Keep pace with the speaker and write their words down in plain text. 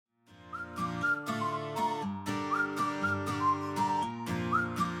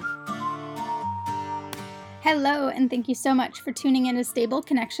Hello, and thank you so much for tuning in to Stable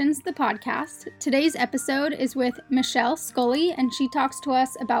Connections, the podcast. Today's episode is with Michelle Scully, and she talks to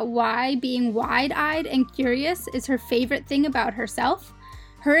us about why being wide-eyed and curious is her favorite thing about herself,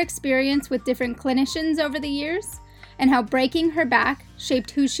 her experience with different clinicians over the years, and how breaking her back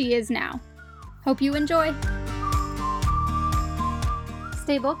shaped who she is now. Hope you enjoy.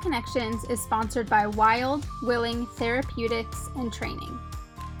 Stable Connections is sponsored by Wild Willing Therapeutics and Training.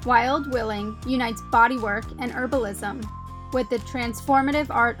 Wild Willing unites bodywork and herbalism with the transformative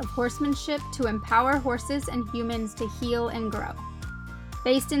art of horsemanship to empower horses and humans to heal and grow.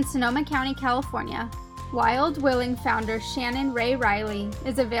 Based in Sonoma County, California, Wild Willing founder Shannon Ray Riley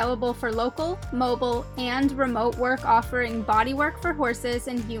is available for local, mobile, and remote work offering bodywork for horses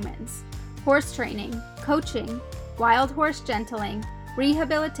and humans, horse training, coaching, wild horse gentling,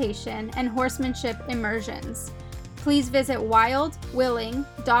 rehabilitation, and horsemanship immersions. Please visit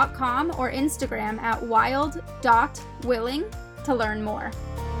wildwilling.com or Instagram at wild.willing to learn more.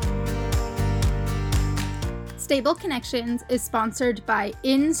 Stable Connections is sponsored by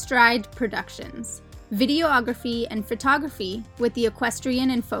In Stride Productions, videography and photography with the equestrian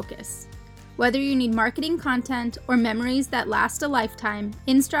in focus. Whether you need marketing content or memories that last a lifetime,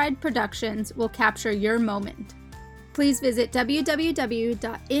 In Stride Productions will capture your moment. Please visit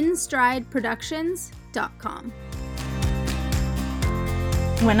www.instrideproductions.com.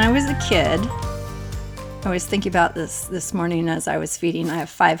 When I was a kid, I was thinking about this morning as I was feeding. I have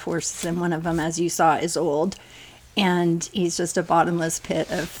 5 horses, and one of them, as you saw, is old. And he's just a bottomless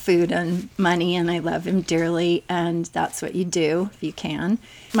pit of food and money, and I love him dearly, and that's what you do if you can.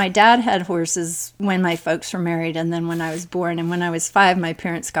 My dad had horses when my folks were married, and then when I was born. And when I was 5, my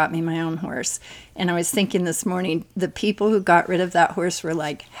parents got me my own horse. And I was thinking this morning, the people who got rid of that horse were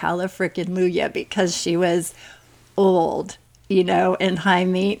like, hallelujah, because she was old, you know, and high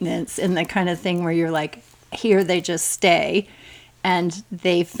maintenance, and the kind of thing where you're like, here they just stay, and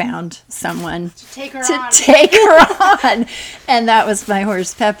they found someone to take her on. And that was my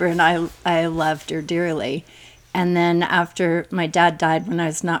horse Pepper, and I loved her dearly. And then after my dad died when I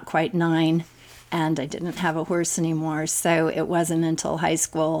was not quite 9, and I didn't have a horse anymore, so it wasn't until high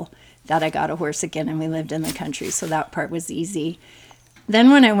school that I got a horse again, and we lived in the country, so that part was easy.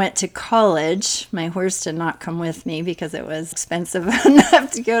 Then when I went to college, my horse did not come with me because it was expensive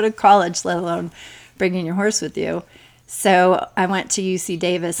enough to go to college, let alone bringing your horse with you. So I went to UC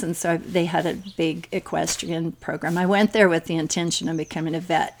Davis, and so they had a big equestrian program. I went there with the intention of becoming a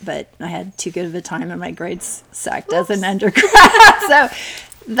vet, but I had too good of a time and my grades sucked as an undergrad. So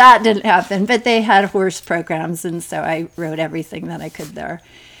that didn't happen. But they had horse programs, and so I rode everything that I could there.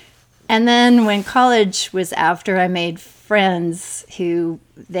 And then when college was after, I made friends who,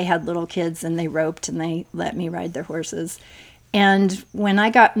 they had little kids and they roped and they let me ride their horses. And when I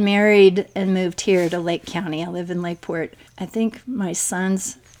got married and moved here to Lake County, I live in Lakeport, I think my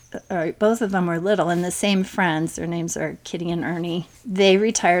sons, both of them were little, and the same friends, their names are Kitty and Ernie, they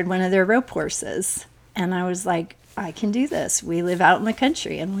retired one of their rope horses. And I was like, I can do this. We live out in the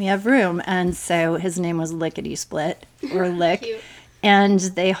country and we have room. And so his name was Lickety Split, or Lick. Cute. And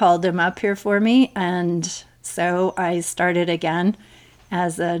they hauled him up here for me. And so I started again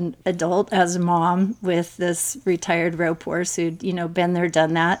as an adult, as a mom, with this retired rope horse who'd, been there,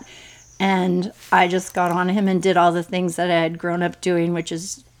 done that. And I just got on him and did all the things that I had grown up doing, which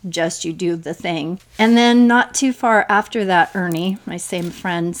is just you do the thing. And then not too far after that, Ernie, my same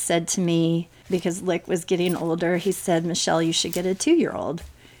friend, said to me, because Lick was getting older, he said, Michelle, you should get a 2-year-old.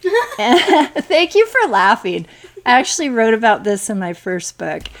 Thank you for laughing. I actually wrote about this in my first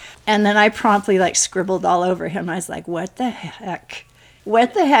book. And then I promptly scribbled all over him. I was like, what the heck?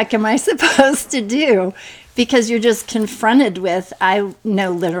 What the heck am I supposed to do? Because you're just confronted with, I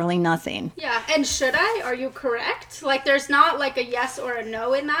know literally nothing. Yeah, and should I? Are you correct? There's not a yes or a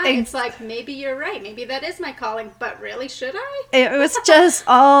no in that. It's maybe you're right. Maybe that is my calling, but really, should I? It was just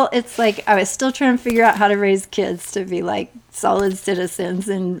I was still trying to figure out how to raise kids to be solid citizens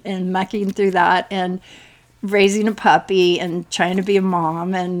and mucking through that and raising a puppy and trying to be a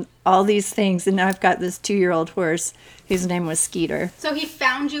mom and all these things. And now I've got this 2-year-old horse whose name was Skeeter. So he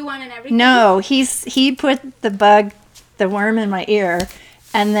found you one and everything? No, he put the worm in my ear.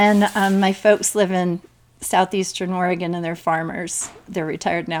 And then my folks live in southeastern Oregon, and they're farmers. They're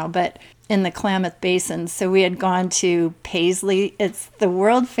retired now, but in the Klamath Basin. So we had gone to Paisley. It's the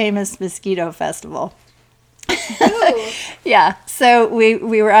world famous mosquito festival. Yeah, so we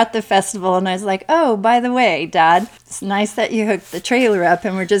were at the festival, and I was like, oh, by the way, Dad, it's nice that you hooked the trailer up,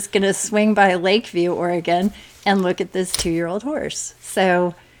 and we're just going to swing by Lakeview, Oregon, and look at this 2-year-old horse.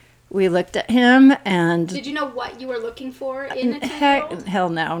 So we looked at him and... Did you know what you were looking for in a 2-year-old? Hell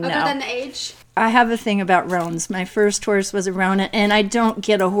no, Other than the age? I have a thing about roans. My first horse was a roan, and I don't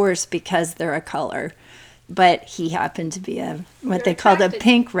get a horse because they're a color. But he happened to be what they called a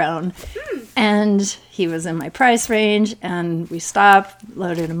pink roan. And he was in my price range, and we stopped,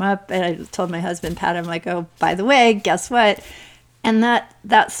 loaded him up, and I told my husband, Pat, I'm like, oh, by the way, guess what? And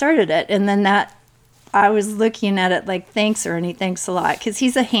that started it. And then I was looking at it like, thanks, Ernie, thanks a lot. Because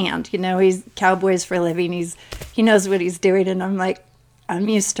he's a hand, he's cowboys for a living. He knows what he's doing. And I'm like, I'm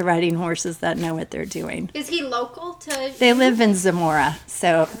used to riding horses that know what they're doing. Is he local to... They live in Zamora.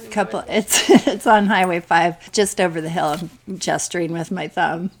 So it's on Highway 5, just over the hill. I'm gesturing with my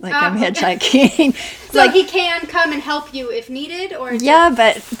thumb like I'm hitchhiking. So he can come and help you if needed? Or yeah,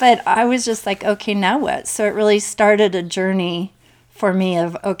 but I was just like, okay, now what? So it really started a journey for me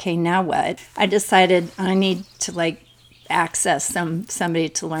of, okay, now what? I decided I need to access somebody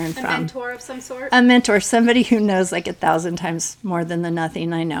to learn from. A mentor of some sort? A mentor, somebody who knows 1,000 times more than the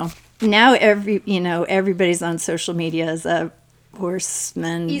nothing I know. Now everybody's on social media as a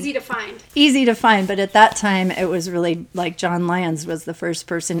horseman. Easy to find. Easy to find, but at that time it was really John Lyons was the first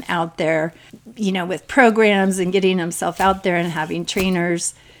person out there, with programs and getting himself out there and having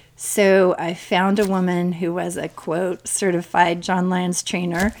trainers. So I found a woman who was a, quote, certified John Lyons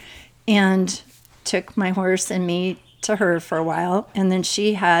trainer and took my horse and me to her for a while. And then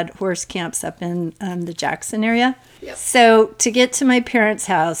she had horse camps up in the Jackson area. Yep. So to get to my parents'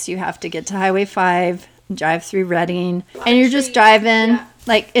 house, you have to get to Highway 5, drive through Redding, and you're just driving,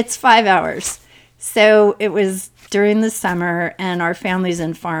 it's 5 hours. So it was during the summer, and our family's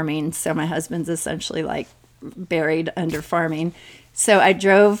in farming. So my husband's essentially buried under farming. So I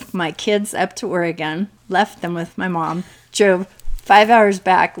drove my kids up to Oregon, left them with my mom, drove 5 hours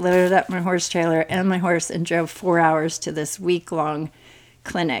back, loaded up my horse trailer and my horse, and drove 4 hours to this week-long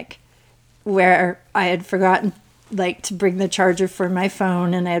clinic where I had forgotten, to bring the charger for my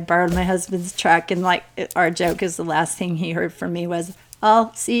phone, and I had borrowed my husband's truck, and, our joke is the last thing he heard from me was,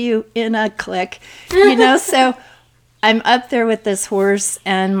 I'll see you in a click, So I'm up there with this horse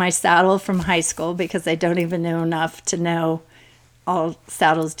and my saddle from high school because I don't even know enough to know all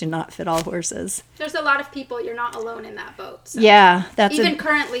saddles do not fit all horses. There's a lot of people. You're not alone in that boat. So. Yeah, even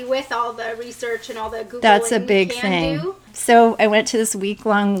currently with all the research and all the Googling, that's a big thing. So I went to this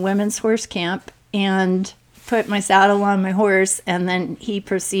week-long women's horse camp and put my saddle on my horse, and then he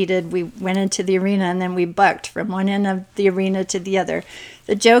proceeded. We went into the arena, and then we bucked from one end of the arena to the other.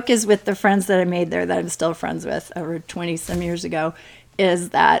 The joke is with the friends that I made there that I'm still friends with over 20-some years ago, is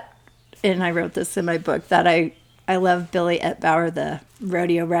that, and I wrote this in my book, that I love Billy Ettbauer, the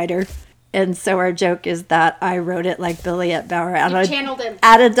rodeo rider. And so our joke is that I wrote it like Billy Ettbauer channeled him.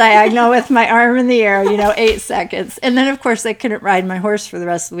 At a diagonal with my arm in the air, 8 seconds. And then, of course, I couldn't ride my horse for the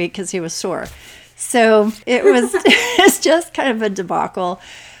rest of the week because he was sore. So it's just kind of a debacle.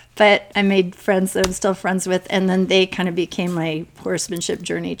 But I made friends that I'm still friends with, and then they kind of became my horsemanship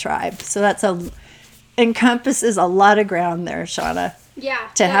journey tribe. So that's encompasses a lot of ground there, Shauna. Yeah.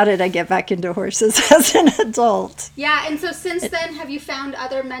 How did I get back into horses as an adult? Yeah, and so since then, have you found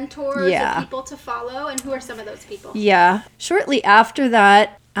other mentors or people to follow? And who are some of those people? Yeah. Shortly after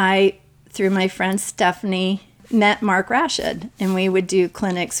that, I, through my friend Stephanie, met Mark Rashid. And we would do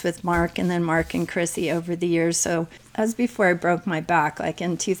clinics with Mark and then Mark and Chrissy over the years. So that was before I broke my back.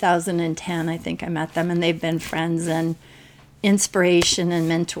 In 2010, I think I met them. And they've been friends and inspiration and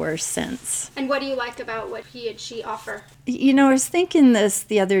mentors since. And what do you like about what he and she offer? I was thinking this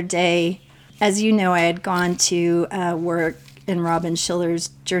the other day. As you know, I had gone to work in Robin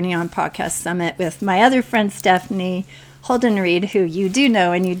Schiller's Journey On Podcast Summit with my other friend, Stephanie Holden Reed, who you do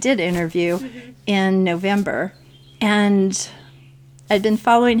know and you did interview in November. And I'd been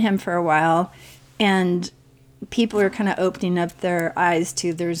following him for a while, and people are kind of opening up their eyes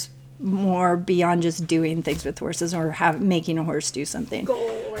to there's more beyond just doing things with horses or making a horse do something.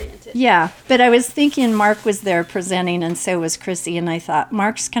 Goal-oriented. Yeah, but I was thinking Mark was there presenting, and so was Chrissy, and I thought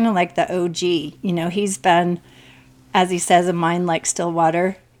Mark's kind of like the OG. He's been, as he says, a mind like still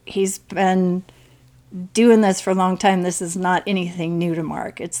water. He's been doing this for a long time. This is not anything new to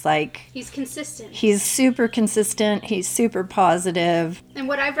Mark. It's he's consistent. He's super consistent. He's super positive. And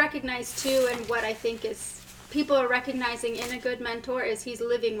what I've recognized too, and what I think is people are recognizing in a good mentor, is he's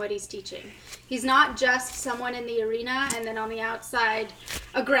living what he's teaching. He's not just someone in the arena and then on the outside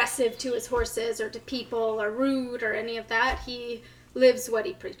aggressive to his horses or to people or rude or any of that. He lives what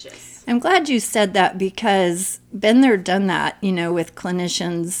he preaches. I'm glad you said that, because been there, done that, with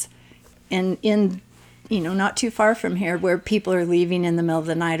clinicians and in not too far from here, where people are leaving in the middle of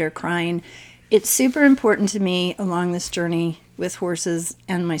the night or crying. It's super important to me along this journey with horses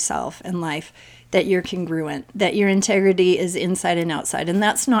and myself and life, that you're congruent, that your integrity is inside and outside. And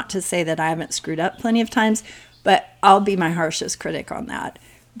that's not to say that I haven't screwed up plenty of times, but I'll be my harshest critic on that.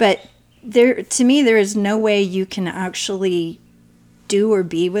 But to me, there is no way you can actually do or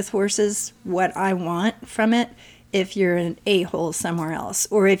be with horses what I want from it if you're an a-hole somewhere else,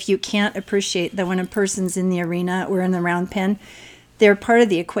 or if you can't appreciate that when a person's in the arena or in the round pen, they're part of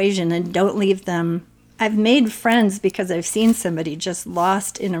the equation, and don't leave them. I've made friends because I've seen somebody just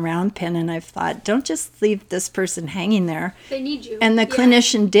lost in a round pen, and I've thought, don't just leave this person hanging there. They need you. And the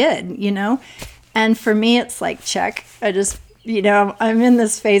clinician did, And for me, it's like, check. I just, I'm in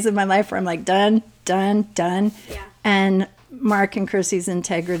this phase of my life where I'm like, done. Yeah. And Mark and Chrissy's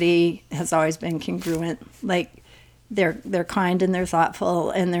integrity has always been congruent. Like, they're kind and they're thoughtful,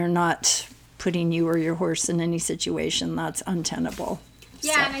 and they're not putting you or your horse in any situation that's untenable.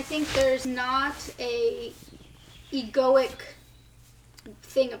 Yeah, so. And I think there's not a egoic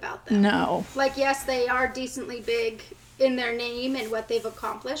thing about them. No. Like, yes, they are decently big in their name and what they've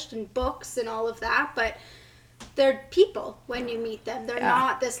accomplished and books and all of that, but they're people when you meet them. They're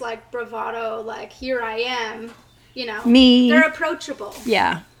not this, like, bravado, like, here I am, Me. They're approachable.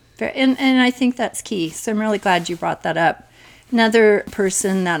 Yeah. And I think that's key. So I'm really glad you brought that up. Another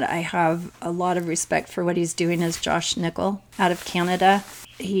person that I have a lot of respect for what he's doing is Josh Nickel out of Canada.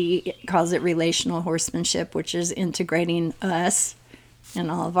 He calls it relational horsemanship, which is integrating us and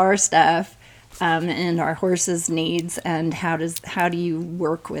all of our stuff and our horses' needs, and how do you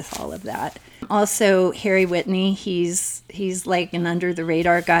work with all of that. Also, Harry Whitney, he's like an under the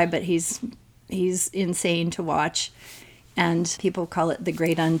radar guy, but he's insane to watch. And people call it the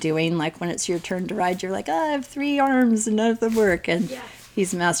great undoing. Like, when it's your turn to ride, you're like, I have 3 arms and none of them work. And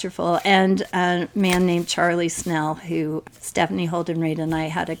he's masterful. And a man named Charlie Snell, who Stephanie Holden-Reid and I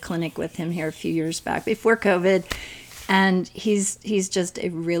had a clinic with him here a few years back before COVID. And he's just a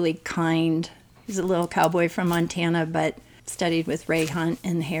really kind, he's a little cowboy from Montana, but studied with Ray Hunt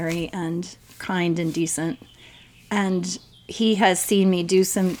and Harry, and kind and decent. And he has seen me do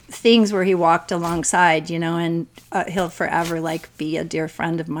some things where he walked alongside, and he'll forever, like, be a dear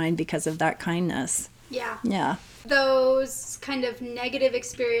friend of mine because of that kindness. Yeah. Yeah. Those kind of negative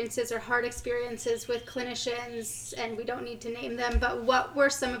experiences or hard experiences with clinicians, and we don't need to name them, but what were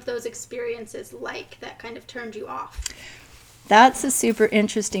some of those experiences like that kind of turned you off? That's a super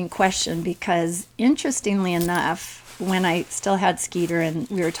interesting question, because interestingly enough, when I still had Skeeter, and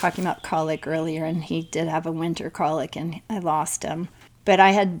we were talking about colic earlier, and he did have a winter colic and I lost him. But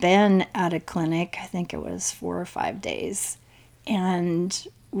I had been at a clinic, I think it was 4 or 5 days, and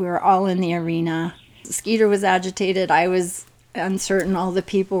we were all in the arena. Skeeter was agitated, I was uncertain, all the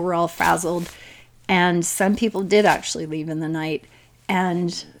people were all frazzled, and some people did actually leave in the night.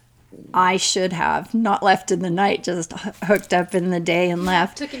 And I should have not left in the night, just hooked up in the day and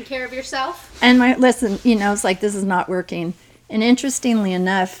left. Taking care of yourself. And it's like, this is not working. And interestingly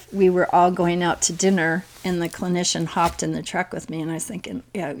enough, we were all going out to dinner, and the clinician hopped in the truck with me, and I was thinking,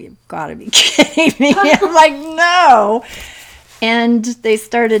 you've got to be kidding me. I'm like, no. And they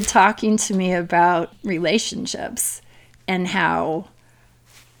started talking to me about relationships and how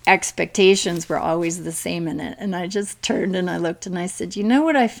expectations were always the same in it. And I just turned and I looked and I said,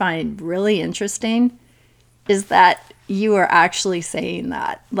 what I find really interesting is that you are actually saying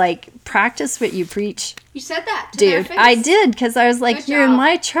that. Like, practice what you preach. You said that to Dude, their face? I did, because I was like, Good you're job. in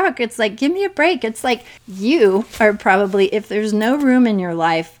my truck. It's like, give me a break. It's like, you are probably, if there's no room in your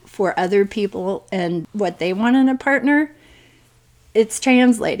life for other people and what they want in a partner, it's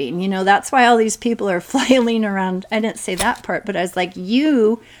translating. That's why all these people are flailing around. I didn't say that part, but I was like,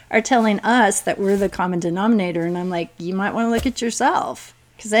 you are telling us that we're the common denominator. And I'm like, you might want to look at yourself,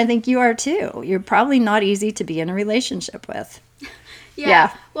 because I think you are too. You're probably not easy to be in a relationship with.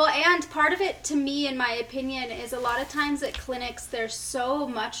 Yeah. Well, and part of it, to me, in my opinion, is a lot of times at clinics, there's so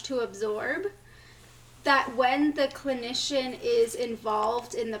much to absorb that when the clinician is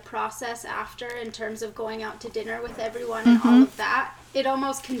involved in the process after, in terms of going out to dinner with everyone and all of that, it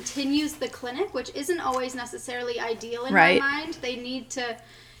almost continues the clinic, which isn't always necessarily ideal in my mind. They need to,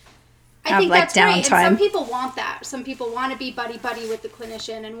 I think that's great. And some people want that. Some people want to be buddy-buddy with the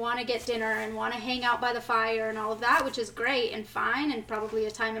clinician and want to get dinner and want to hang out by the fire and all of that, which is great and fine and probably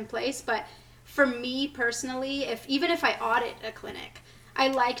a time and place. But for me personally, even if I audit a clinic, I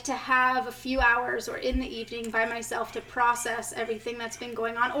like to have a few hours or in the evening by myself to process everything that's been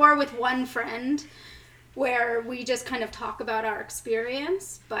going on, or with one friend where we just kind of talk about our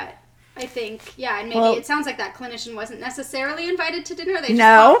experience. But I think. Yeah, and maybe it sounds like that clinician wasn't necessarily invited to dinner. They just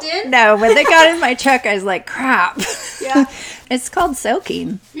No, popped in. no. When they got in my truck, I was like, crap. Yeah. It's called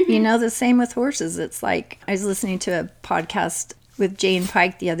soaking. You know, the same with horses. It's like, I was listening to a podcast with Jane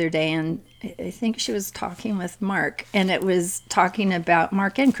Pike the other day, and I think she was talking with Mark, and it was talking about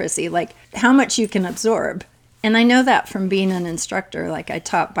Mark and Chrissy, like how much you can absorb. And I know that from being an instructor. Like, I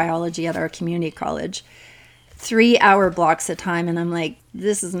taught biology at our community college, 3-hour blocks of time, and I'm like,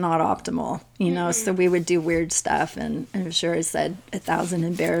 this is not optimal, you know. So we would do weird stuff, and I'm sure I said 1,000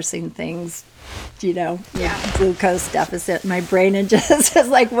 embarrassing things, you know. Yeah. Glucose deficit, my brain, and just is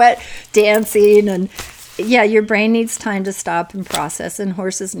like what, dancing. And yeah, your brain needs time to stop and process, and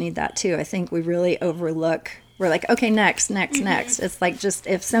horses need that too. I think we really overlook, we're like, okay, next. It's like, just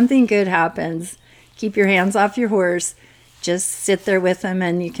if something good happens, keep your hands off your horse, just sit there with them,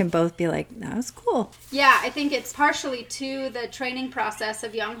 and you can both be like, that was cool. Yeah, I think it's partially to the training process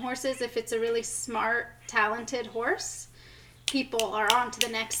of young horses. If it's a really smart, talented horse, people are on to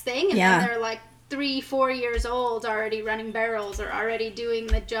the next thing, and then they're like 3-4 years old, already running barrels or already doing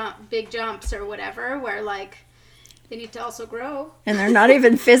the big jumps or whatever, where like they need to also grow. And they're not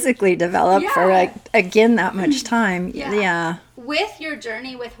even physically developed for like, again, that much time. Yeah. With your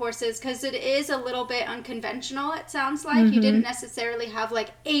journey with horses, because it is a little bit unconventional, it sounds like. You didn't necessarily have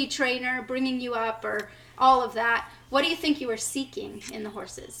like a trainer bringing you up or all of that. What do you think you were seeking in the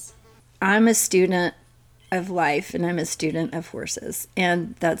horses? I'm a student of life, and I'm a student of horses.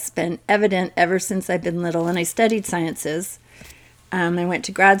 And that's been evident ever since I've been little. And I studied sciences. I went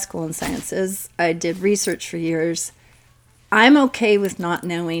to grad school in sciences. I did research for years. I'm okay with not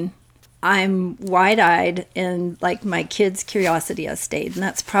knowing. I'm wide-eyed, and like my kids' curiosity has stayed. And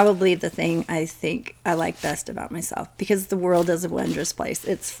that's probably the thing I think I like best about myself, because the world is a wondrous place.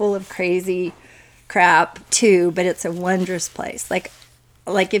 It's full of crazy crap too, but it's a wondrous place. Like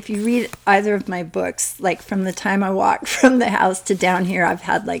if you read either of my books, like from the time I walked from the house to down here, I've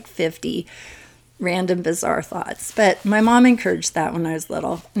had like 50 random bizarre thoughts. But my mom encouraged that when I was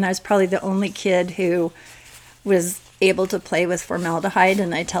little, and I was probably the only kid who was able to play with formaldehyde.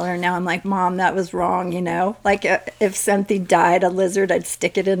 And I tell her now, I'm like, Mom, that was wrong, you know. Like if something died, a lizard, I'd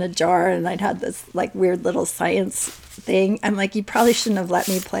stick it in a jar, and I'd have this like weird little science thing. I'm like, you probably shouldn't have let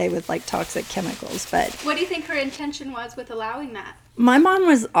me play with like toxic chemicals. But what do you think her intention was with allowing that? My mom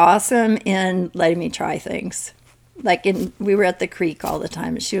was awesome in letting me try things. Like we were at the creek all the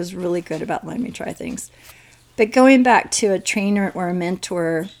time, and she was really good about letting me try things. But going back to a trainer or a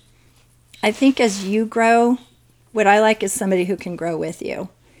mentor, I think as you grow, what I like is somebody who can grow with you.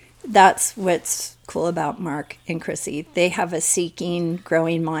 That's what's cool about Mark and Chrissy. They have a seeking,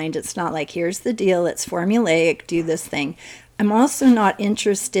 growing mind. It's not like, here's the deal, it's formulaic, do this thing. I'm also not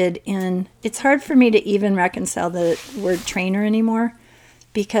interested in, it's hard for me to even reconcile the word trainer anymore,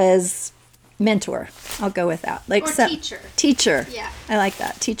 because mentor, I'll go with that. Like or teacher. Teacher. Yeah. I like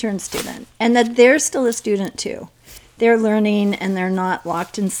that, teacher and student. And that they're still a student too. They're learning, and they're not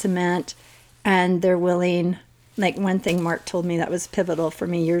locked in cement, and they're willing. Like one thing Mark told me that was pivotal for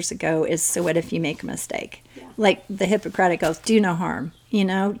me years ago is, so what if you make a mistake? Yeah. Like the Hippocratic Oath, do no harm, you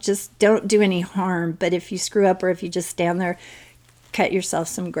know, just don't do any harm. But if you screw up, or if you just stand there, cut yourself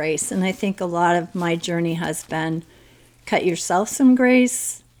some grace. And I think a lot of my journey has been cut yourself some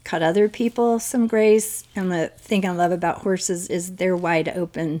grace, cut other people some grace. And the thing I love about horses is they're wide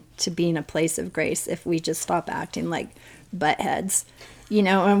open to being a place of grace if we just stop acting like buttheads, you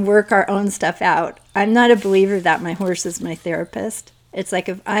know, and work our own stuff out. I'm not a believer that my horse is my therapist. It's like,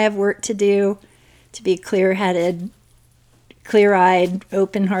 if I have work to do, to be clear-headed, clear-eyed,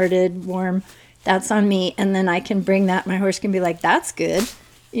 open-hearted, warm, that's on me. And then I can bring that. My horse can be like, that's good.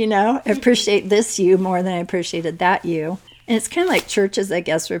 You know, I appreciate this you more than I appreciated that you. And it's kind of like churches, I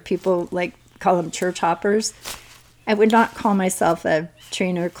guess, where people like call them church hoppers. I would not call myself a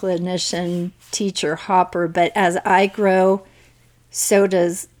trainer, clinician, teacher, hopper, but as I grow, so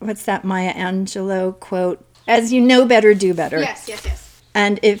does, what's that Maya Angelou quote? As you know better, do better. Yes.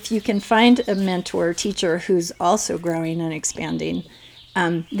 And if you can find a mentor, teacher who's also growing and expanding,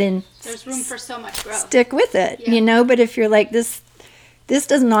 then there's room for so much growth. Stick with it, you know. But if you're like, this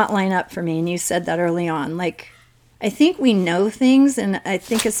does not line up for me, and you said that early on, like, I think we know things, and I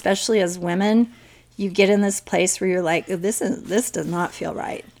think especially as women, you get in this place where you're like, this does not feel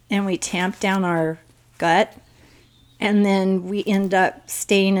right, and we tamp down our gut. And then we end up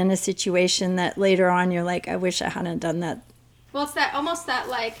staying in a situation that later on you're like, I wish I hadn't done that. Well, it's that almost that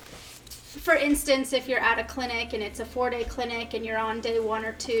like for instance, if you're at a clinic and it's a 4-day clinic and you're on day 1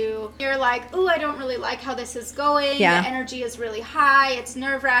 or 2, you're like, ooh, I don't really like how this is going. Yeah. The energy is really high. It's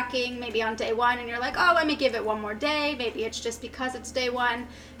nerve-wracking. Maybe on day 1 and you're like, oh, let me give it one more day. Maybe it's just because it's day 1.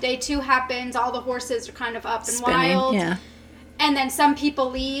 Day 2 happens. All the horses are kind of up and Spinning, wild. yeah. And then some people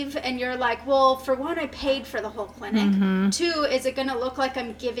leave and you're like, well, for one, I paid for the whole clinic. Mm-hmm. 2, is it going to look like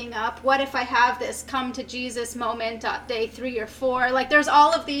I'm giving up? What if I have this come to Jesus moment at day 3 or 4? Like, there's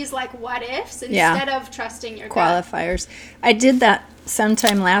all of these, like, what ifs instead of trusting your gut. Qualifiers. I did that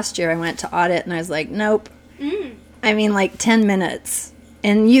sometime last year. I went to audit and I was like, nope. I mean, like 10 minutes.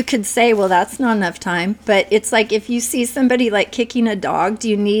 And you could say, well, that's not enough time. But it's like, if you see somebody like kicking a dog, do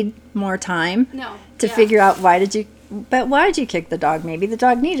you need more time? No. To figure out why did you kick the dog? Maybe the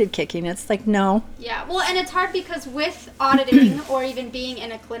dog needed kicking. It's like, no. Yeah, well, and it's hard because with auditing or even being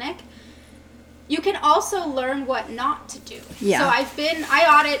in a clinic, you can also learn what not to do. Yeah. So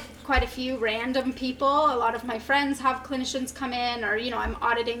I audit quite a few random people. A lot of my friends have clinicians come in, or, I'm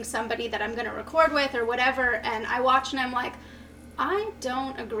auditing somebody that I'm going to record with or whatever, and I watch and I'm like, I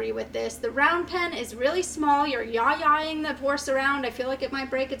don't agree with this. The round pen is really small. You're yah-yahing the horse around. I feel like it might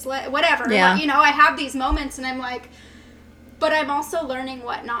break its leg. Whatever. Yeah. Like, I have these moments and I'm like, but I'm also learning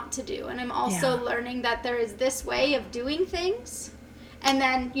what not to do. And I'm also learning that there is this way of doing things. And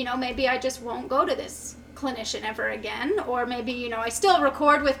then, maybe I just won't go to this clinician ever again. Or maybe, I still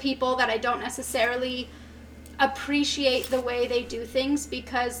record with people that I don't necessarily appreciate the way they do things,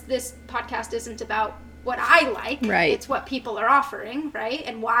 because this podcast isn't about what I like. Right. It's what people are offering, right?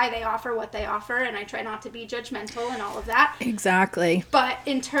 And why they offer what they offer. And I try not to be judgmental and all of that. Exactly. But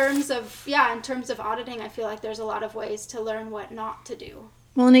in terms of auditing, I feel like there's a lot of ways to learn what not to do.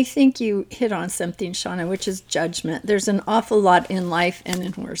 Well, and I think you hit on something, Shauna, which is judgment. There's an awful lot in life and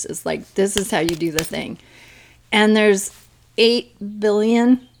in horses. Like, this is how you do the thing. And there's 8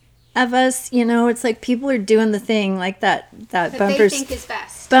 billion of us, it's like people are doing the thing like that bumper they think is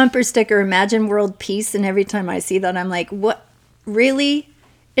best. Bumper sticker, imagine world peace, and every time I see that I'm like, what, really?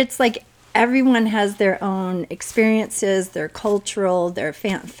 It's like everyone has their own experiences, their cultural, their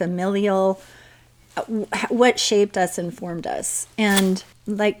familial, what shaped us and formed us. And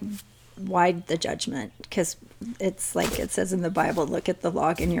like, why the judgment? Because it's like it says in the Bible, look at the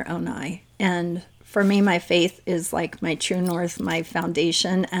log in your own eye. And for me, my faith is like my true north, my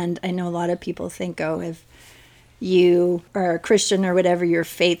foundation. And I know a lot of people think, oh, if you are a Christian or whatever, your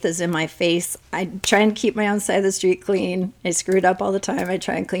faith is in my face. I try and keep my own side of the street clean. I screw it up all the time. I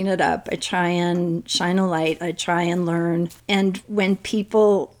try and clean it up. I try and shine a light. I try and learn. And when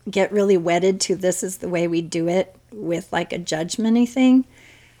people get really wedded to this is the way we do it with like a judgment-y thing,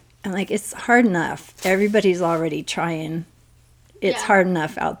 I'm like, it's hard enough. Everybody's already trying. It's hard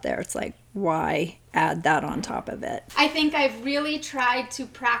enough out there. It's like, why add that on top of it? I think I've really tried to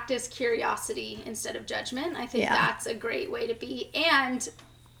practice curiosity instead of judgment. I think that's a great way to be. And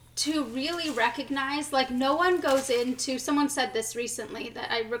to really recognize, like, no one goes into, someone said this recently,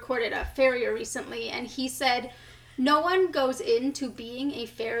 that I recorded a farrier recently, and he said, no one goes into being a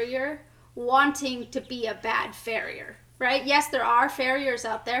farrier wanting to be a bad farrier. Right? Yes, there are farriers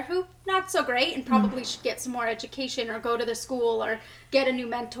out there who not so great and probably should get some more education or go to the school or get a new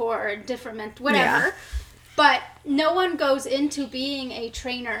mentor or a different whatever. Yeah. But no one goes into being a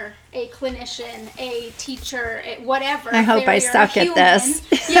trainer, a clinician, a teacher, whatever. I hope I suck at this.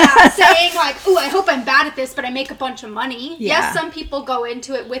 Saying like, ooh, I hope I'm bad at this, but I make a bunch of money. Yeah. Yes, some people go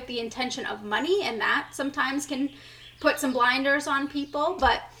into it with the intention of money, and that sometimes can put some blinders on people.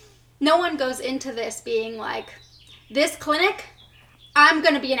 But no one goes into this being like, this clinic, I'm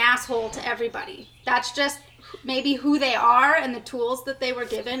going to be an asshole to everybody. That's just maybe who they are and the tools that they were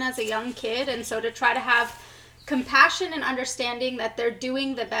given as a young kid. And so to try to have compassion and understanding that they're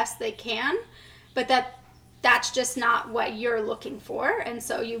doing the best they can, but that's just not what you're looking for. And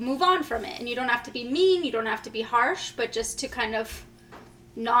so you move on from it. And you don't have to be mean, you don't have to be harsh, but just to kind of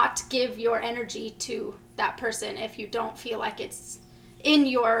not give your energy to that person if you don't feel like it's in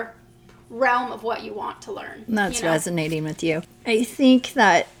your realm of what you want to learn. That's resonating with you. I think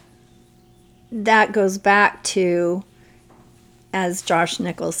that goes back to, as Josh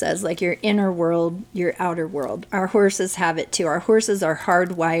Nichols says, like your inner world, your outer world. Our horses have it too. Our horses are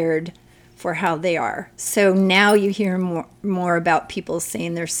hardwired for how they are. So now you hear more about people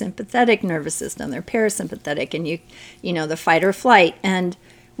saying their sympathetic nervous system, their parasympathetic, and you know, the fight or flight. And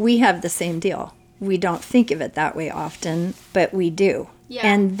we have the same deal. We don't think of it that way often, but we do. Yeah.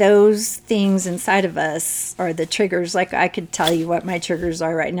 And those things inside of us are the triggers. Like, I could tell you what my triggers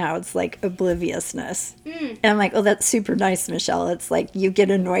are right now. It's like obliviousness. And I'm like, oh, that's super nice, Michelle. It's like you get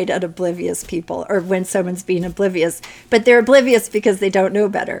annoyed at oblivious people or when someone's being oblivious. But they're oblivious because they don't know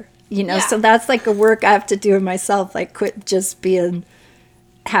better. you know, Yeah. so that's like a work I have to do in myself. Like, quit just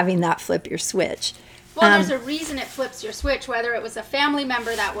having that flip your switch. Well, there's a reason it flips your switch, whether it was a family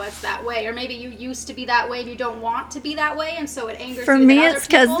member that was that way, or maybe you used to be that way and you don't want to be that way, and so it angers For you me, that other it's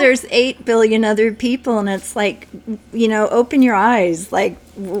because people. there's 8 billion other people, and it's like, you know, open your eyes. Like,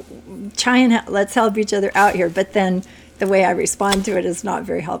 try and let's help each other out here. But then the way I respond to it is not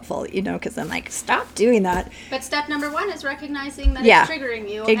very helpful, you know, because I'm like, stop doing that. But step number 1 is recognizing that Yeah, it's triggering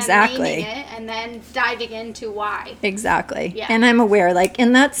you, exactly. and naming it, and then diving into why. Exactly. Yeah. And I'm aware, like,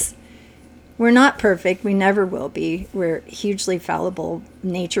 and that's, we're not perfect. We never will be. We're hugely fallible.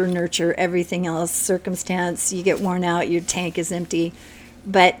 Nature, nurture, everything else, circumstance. You get worn out, your tank is empty.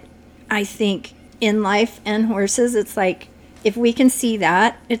 But I think in life and horses, it's like, if we can see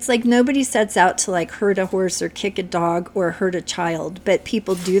that, it's like nobody sets out to like hurt a horse or kick a dog or hurt a child, but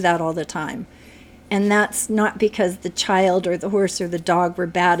people do that all the time. And that's not because the child or the horse or the dog were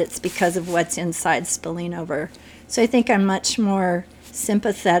bad. It's because of what's inside spilling over. So I think I'm much more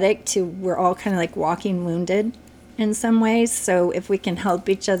sympathetic to, we're all kind of like walking wounded in some ways. So if we can help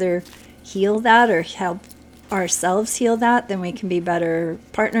each other heal that or help ourselves heal that, then we can be better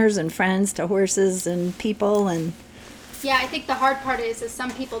partners and friends to horses and people. And Yeah, I think the hard part is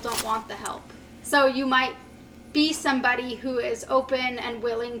some people don't want the help. So you might be somebody who is open and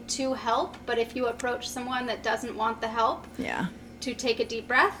willing to help, but if you approach someone that doesn't want the help, yeah, to take a deep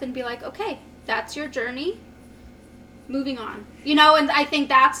breath and be like, okay, that's your journey, moving on. You know, and I think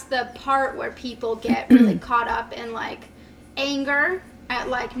that's the part where people get really caught up in like anger at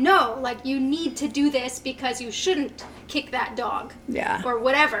like, no, like you need to do this because you shouldn't kick that dog. Yeah. Or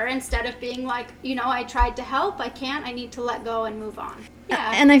whatever, instead of being like, you know, I tried to help, I can't, I need to let go and move on.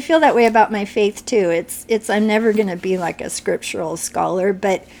 Yeah. And I feel that way about my faith too. It's I'm never going to be like a scriptural scholar,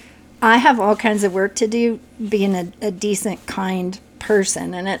 but I have all kinds of work to do being a decent, kind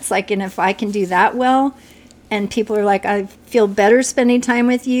person. And it's like, and if I can do that well, and people are like, I feel better spending time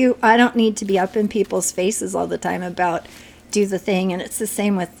with you, I don't need to be up in people's faces all the time about do the thing. And it's the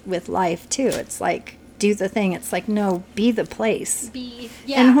same with life too. It's like, do the thing. It's like, no, be the place.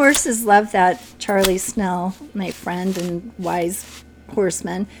 Yeah. And horses love that. Charlie Snell, my friend and wise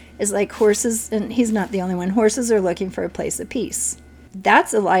horseman, is like, horses, and he's not the only one, horses are looking for a place of peace.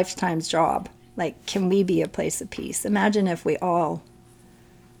 That's a lifetime's job. Like, can we be a place of peace? Imagine if we all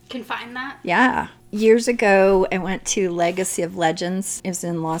can find that. Yeah. Years ago, I went to Legacy of Legends. It was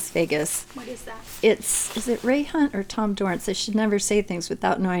in Las Vegas. What is that? Is it Ray Hunt or Tom Dorrance? I should never say things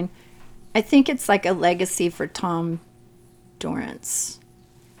without knowing. I think it's like a legacy for Tom Dorrance,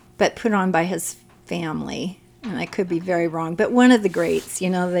 but put on by his family. And I could be very wrong, but one of the greats, you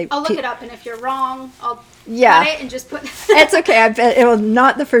know. I'll look it up, and if you're wrong, I'll cut it and just put... It's okay. I bet it was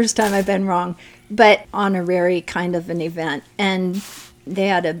not the first time I've been wrong, but honorary kind of an event. And they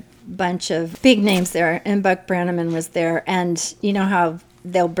had a bunch of big names there, and Buck Brannaman was there. And you know how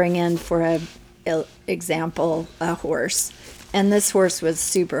they'll bring in, for a example, a horse. And this horse was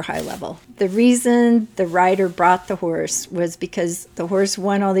super high level. The reason the rider brought the horse was because the horse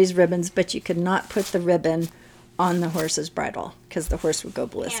won all these ribbons, but you could not put the ribbon on the horse's bridle because the horse would go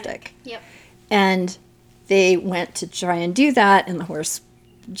ballistic. Yep. And they went to try and do that, and the horse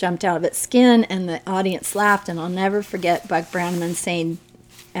jumped out of its skin, and the audience laughed. And I'll never forget Buck Brannaman saying,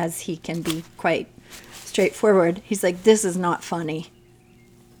 as he can be quite straightforward, he's like, this is not funny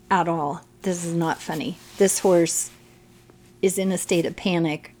at all. This is not funny. This horse is in a state of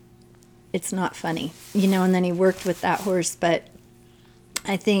panic. It's not funny. You know, and then he worked with that horse. But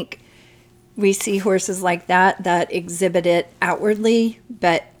I think we see horses like that exhibit it outwardly,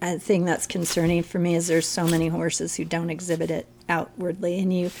 but a thing that's concerning for me is there's so many horses who don't exhibit it outwardly.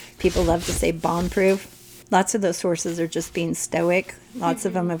 And people love to say bomb-proof. Lots of those horses are just being stoic. Lots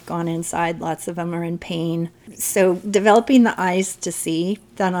of them have gone inside. Lots of them are in pain. So developing the eyes to see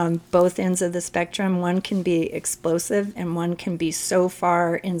that on both ends of the spectrum, one can be explosive and one can be so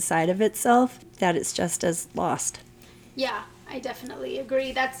far inside of itself that it's just as lost. Yeah, I definitely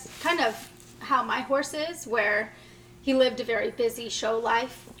agree. That's kind of how my horse is, where he lived a very busy show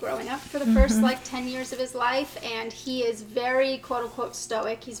life growing up for the first 10 years of his life, and he is very quote unquote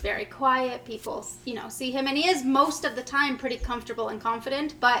stoic. He's very quiet. People, see him, and he is most of the time pretty comfortable and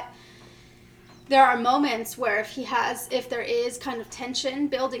confident, but there are moments where if there is kind of tension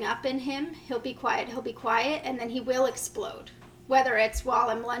building up in him, he'll be quiet, and then he will explode. Whether it's while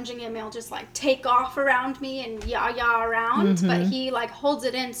I'm lunging him, he'll just take off around me and yah around, but he holds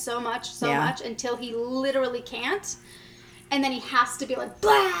it in so much until he literally can't. And then he has to be like,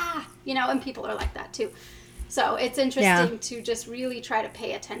 blah, and people are like that too. So it's interesting to just really try to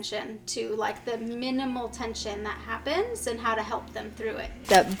pay attention to like the minimal tension that happens and how to help them through it.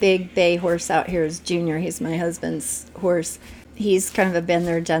 That big bay horse out here is Junior. He's my husband's horse. He's kind of a been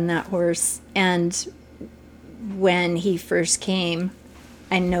there, done that horse. And when he first came,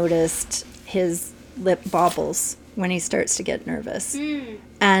 I noticed his lip bobbles when he starts to get nervous.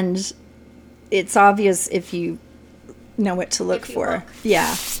 And it's obvious if you know what to look for.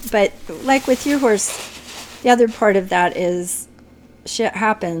 Yeah. But like with your horse, the other part of that is shit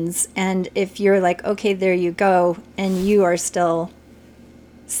happens. And if you're like, okay, there you go, and you are still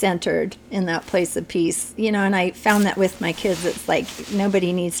centered in that place of peace, you know, and I found that with my kids, it's like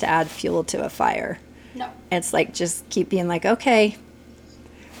nobody needs to add fuel to a fire. No. It's like just keep being like, okay,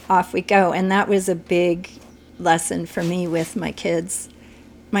 off we go. And that was a big lesson for me with my kids.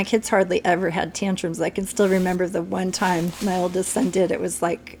 My kids hardly ever had tantrums. I can still remember the one time my oldest son did. It was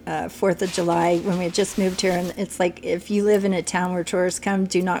like 4th of July when we had just moved here. And it's like, if you live in a town where tourists come,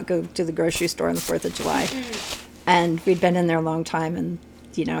 do not go to the grocery store on the 4th of July. And we'd been in there a long time, and,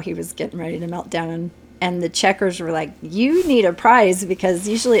 you know, he was getting ready to melt down. And the checkers were like, you need a prize, because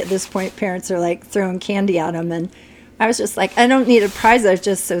usually at this point parents are like throwing candy at them. And I was just like, I don't need a prize. I was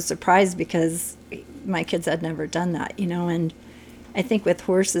just so surprised because my kids had never done that, you know. And I think with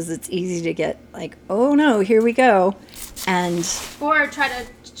horses, it's easy to get like, oh no, here we go. Or try to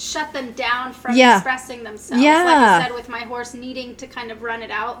shut them down from expressing themselves. Yeah. Like I said, with my horse needing to kind of run it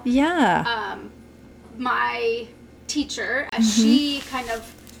out. Yeah. My teacher, she kind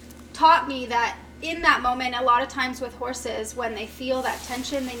of taught me that in that moment, a lot of times with horses, when they feel that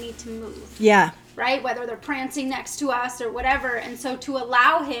tension, they need to move. Yeah. Right? Whether they're prancing next to us or whatever. And so to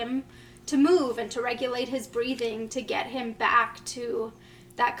allow him to move and to regulate his breathing to get him back to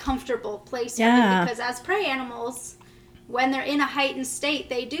that comfortable place for him. Because as prey animals, when they're in a heightened state,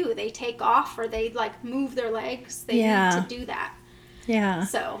 they take off, or they like move their legs. They need to do that. Yeah.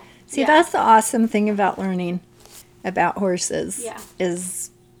 So see, that's the awesome thing about learning about horses. Yeah.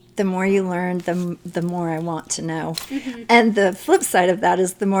 Is the more you learn, the more I want to know. And the flip side of that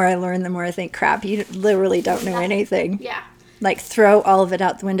is the more I learn, the more I think, crap, you literally don't know anything. Yeah. Like throw all of it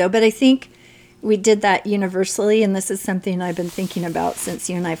out the window. But I think we did that universally, and this is something I've been thinking about since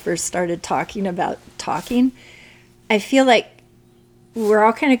you and I first started talking about talking. I feel like we're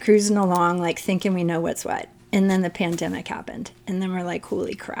all kind of cruising along, like thinking we know what's what. And then the pandemic happened. And then we're like,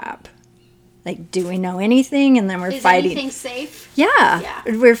 holy crap. Like, do we know anything? And then we're fighting. Is anything safe? Yeah.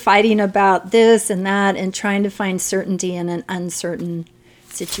 We're fighting about this and that and trying to find certainty in an uncertain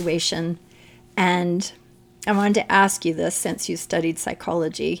situation. And I wanted to ask you this since you studied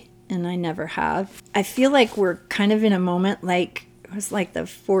psychology, and I never have. I feel like we're kind of in a moment like, it was like the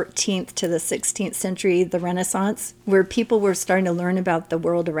 14th to the 16th century, the Renaissance, where people were starting to learn about the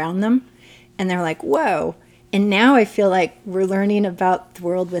world around them. And they're like, whoa. And now I feel like we're learning about the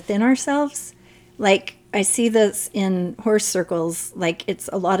world within ourselves. Like, I see this in horse circles. Like, it's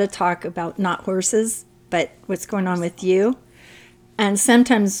a lot of talk about not horses, but what's going on with you. And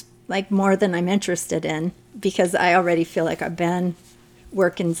sometimes, like, more than I'm interested in, because I already feel like I've been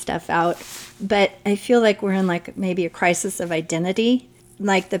working stuff out. But I feel like we're in, like, maybe a crisis of identity.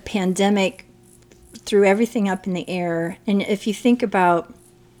 Like, the pandemic threw everything up in the air. And if you think about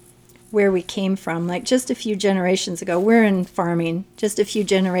where we came from, like just a few generations ago, we're in farming. Just a few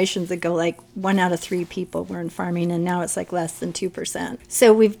generations ago, like 1 out of 3 people were in farming, and now it's like less than 2%.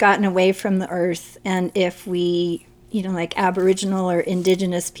 So we've gotten away from the earth. And if we, you know, like Aboriginal or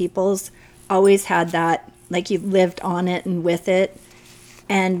Indigenous peoples always had that, like you lived on it and with it.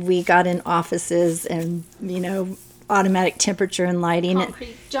 And we got in offices and, you know, automatic temperature and lighting.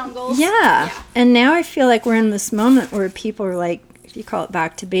 Concrete jungles. Yeah. And now I feel like we're in this moment where people are like, if you call it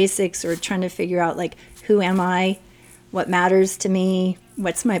back to basics, or trying to figure out like, who am I? What matters to me?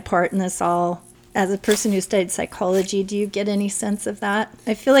 What's my part in this all? As a person who studied psychology, do you get any sense of that?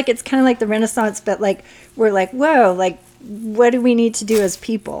 I feel like it's kind of like the Renaissance, but like, we're like, whoa, like, what do we need to do as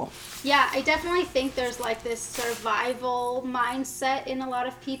people? Yeah, I definitely think there's like this survival mindset in a lot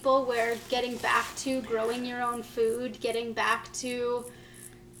of people, where getting back to growing your own food, getting back to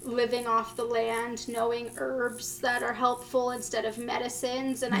living off the land, knowing herbs that are helpful instead of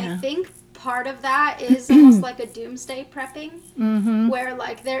medicines. And I think part of that is almost like a doomsday prepping, where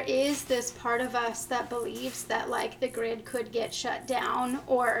like there is this part of us that believes that like the grid could get shut down,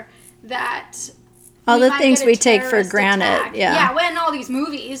 or that all the things we take for granted. Attack. Yeah, when all these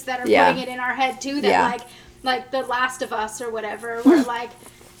movies that are putting it in our head too, that like The Last of Us or whatever, where like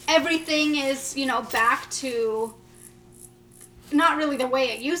everything is, you know, back to not really the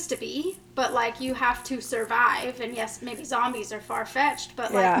way it used to be, but like you have to survive. And yes, maybe zombies are far-fetched,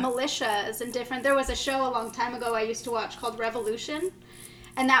 but like militias and different. There was a show a long time ago I used to watch called Revolution,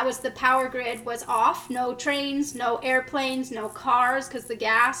 and that was the power grid was off. No trains, no airplanes, no cars because the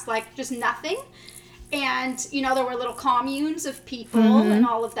gas, like just nothing. And, you know, there were little communes of people and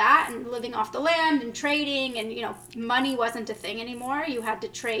all of that, and living off the land and trading, and, you know, money wasn't a thing anymore. You had to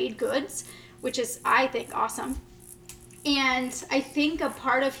trade goods, which is, I think, awesome. And I think a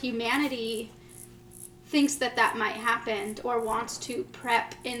part of humanity thinks that that might happen or wants to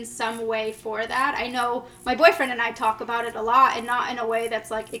prep in some way for that. I know my boyfriend and I talk about it a lot, and not in a way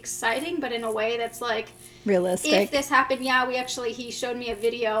that's like exciting, but in a way that's like realistic. If this happened, he showed me a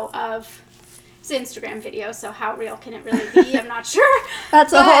video of, it's an Instagram video, so how real can it really be? I'm not sure.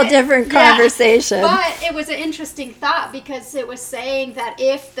 That's a whole different conversation. Yeah, but it was an interesting thought because it was saying that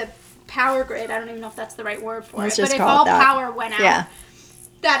if the power grid, I don't even know if that's the right word for it, but if all power went out,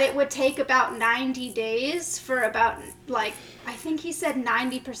 that it would take about 90 days for about, like, I think he said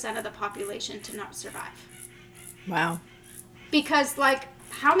 90% of the population to not survive. Wow. Because, like,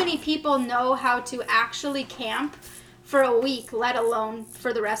 how many people know how to actually camp for a week, let alone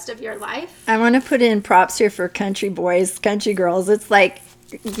for the rest of your life? I want to put in props here for country boys, country girls. It's like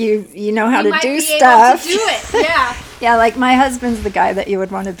you know how to do stuff. You might be able to do it, yeah. Yeah, like my husband's the guy that you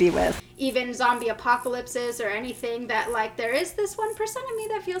would want to be with. Even zombie apocalypses or anything that, like, there is this 1% of me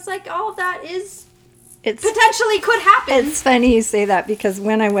that feels like all of that is potentially could happen. It's funny you say that because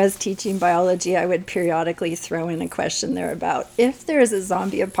when I was teaching biology, I would periodically throw in a question there about if there is a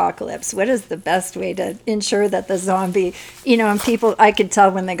zombie apocalypse, what is the best way to ensure that the zombie, you know, and people, I could tell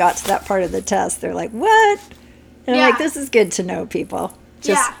when they got to that part of the test, they're like, what? And I'm like, this is good to know, people.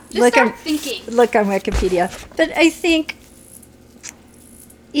 Just start thinking. Look on Wikipedia. But I think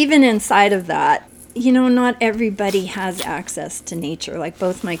even inside of that, you know, not everybody has access to nature. Like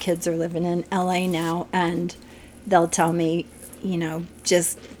both my kids are living in LA now, and they'll tell me, you know,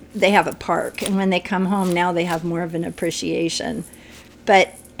 just they have a park. And when they come home now, they have more of an appreciation.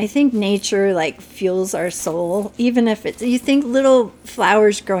 But I think nature like fuels our soul, even if it's, you think little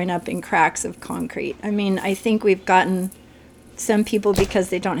flowers growing up in cracks of concrete. I mean, I think we've gotten some people because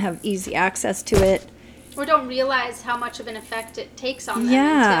they don't have easy access to it. Or don't realize how much of an effect it takes on them.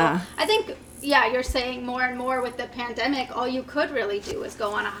 Yeah. I think, you're saying more and more with the pandemic, all you could really do is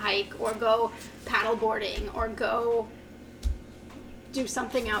go on a hike or go paddle boarding or go do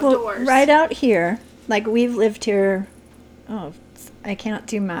something outdoors. Well, right out here, like we've lived here, I can't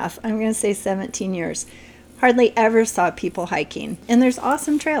do math. I'm going to say 17 years. Hardly ever saw people hiking. And there's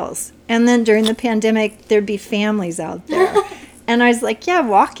awesome trails. And then during the pandemic, there'd be families out there. And I was like,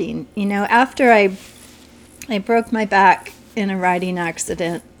 walking. You know, after I broke my back in a riding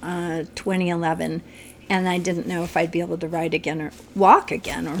accident 2011, and I didn't know if I'd be able to ride again or walk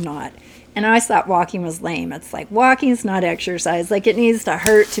again or not. And I always thought walking was lame. It's like walking's not exercise. Like it needs to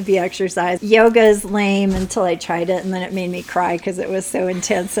hurt to be exercise. Yoga is lame until I tried it, and then it made me cry because it was so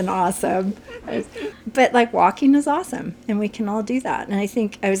intense and awesome. But like walking is awesome, and we can all do that. And I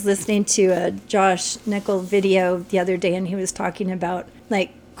think I was listening to a Josh Nichols video the other day, and he was talking about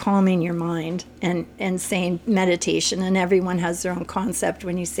like calming your mind and saying meditation. And everyone has their own concept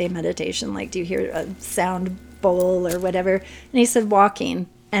when you say meditation. Like, do you hear a sound bowl or whatever? And he said walking.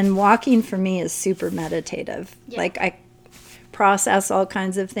 And walking for me is super meditative. Yeah. Like I process all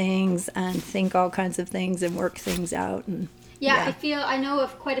kinds of things and think all kinds of things and work things out. And I know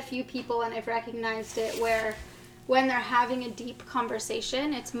of quite a few people, and I've recognized it, where when they're having a deep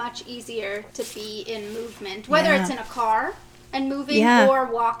conversation, it's much easier to be in movement, whether it's in a car and moving or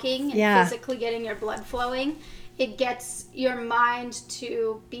walking and physically getting your blood flowing. It gets your mind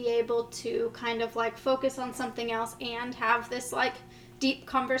to be able to kind of like focus on something else and have this like deep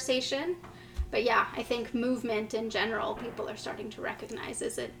conversation. But I think movement in general, people are starting to recognize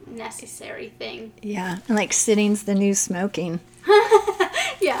as a necessary thing. Yeah, and like sitting's the new smoking.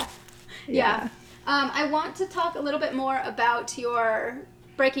 Yeah. I want to talk a little bit more about your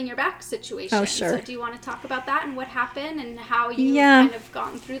breaking your back situation. Oh, sure. So do you want to talk about that and what happened and how you kind of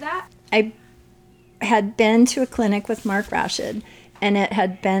gone through that? I had been to a clinic with Mark Rashid, and it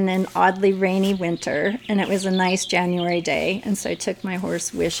had been an oddly rainy winter, and it was a nice January day, and so I took my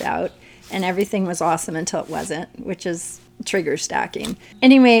horse Wish out, and everything was awesome until it wasn't, which is trigger stacking.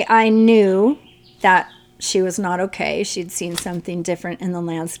 Anyway, I knew that she was not okay. She'd seen something different in the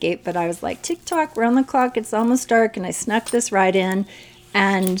landscape, but I was like, tick-tock, we're on the clock, it's almost dark, and I snuck this ride in,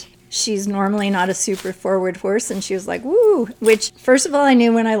 and she's normally not a super forward horse, and she was like, woo, which, first of all, I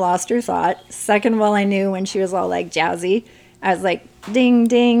knew when I lost her thought. Second of all, I knew when she was all like jazzy. I was like, ding,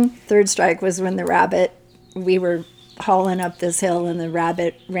 ding. Third strike was when the rabbit, we were hauling up this hill, and the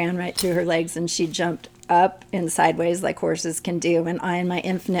rabbit ran right through her legs, and she jumped up and sideways like horses can do. And I, in my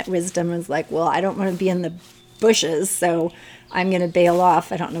infinite wisdom, was like, well, I don't want to be in the bushes, so I'm going to bail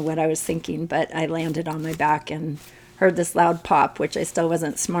off. I don't know what I was thinking, but I landed on my back and heard this loud pop, which I still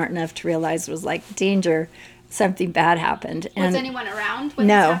wasn't smart enough to realize was like danger. Something bad happened. Was anyone around when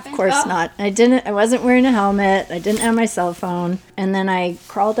no, this happened? Of course not. I wasn't wearing a helmet. I didn't have my cell phone. And then I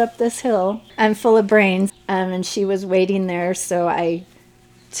crawled up this hill. I'm full of brains. And she was waiting there. So I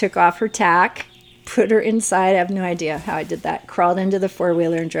took off her tack, put her inside. I have no idea how I did that. Crawled into the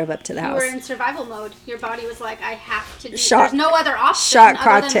four-wheeler and drove up to the house. You were in survival mode. Your body was like, I have to do Shock, there's no other option shock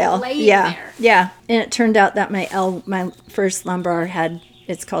other cocktail. than laying Yeah. there. Yeah. And it turned out that my first lumbar had,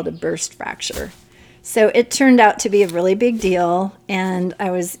 it's called a burst fracture. So it turned out to be a really big deal, and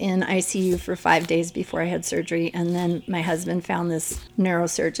I was in ICU for 5 days before I had surgery, and then my husband found this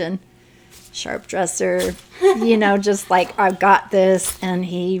neurosurgeon, sharp dresser, just like, I've got this, and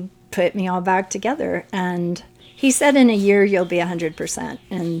he put me all back together, and he said in a year you'll be 100%,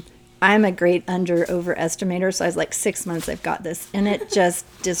 and I'm a great overestimator, so I was like 6 months I've got this, and it just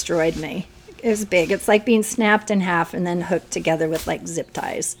destroyed me. It was big. It's like being snapped in half and then hooked together with like zip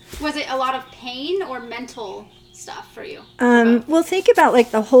ties. Was it a lot of pain or mental stuff for you? Well, think about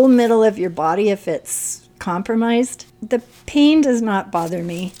like the whole middle of your body if it's compromised. The pain does not bother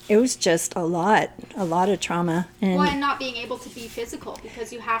me. It was just a lot of trauma. And not being able to be physical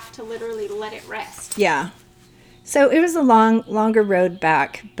because you have to literally let it rest. Yeah. So it was a longer road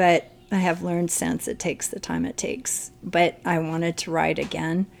back, but I have learned since it takes the time it takes. But I wanted to ride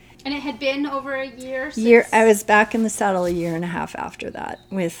again. And it had been over a year since... I was back in the saddle a year and a half after that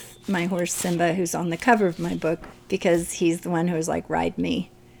with my horse Simba, who's on the cover of my book, because he's the one who was like, ride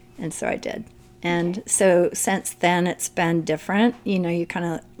me. And so I did. And so since then, it's been different. You kind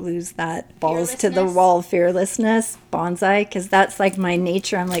of lose that balls to the wall fearlessness, bonsai, because that's like my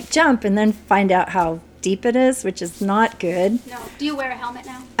nature. I'm like, jump, and then find out how deep it is, which is not good. No. Do you wear a helmet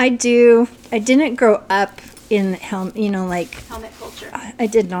now? I do. I didn't grow up in helmet culture. I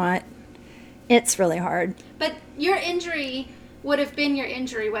did not. It's really hard. But your injury would have been your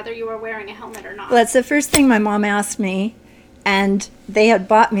injury whether you were wearing a helmet or not. Well, that's the first thing my mom asked me, and they had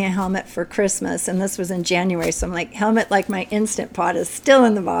bought me a helmet for Christmas, and this was in January, so I'm like, helmet like my Instant Pot is still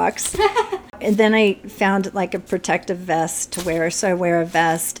in the box. And then I found like a protective vest to wear, so I wear a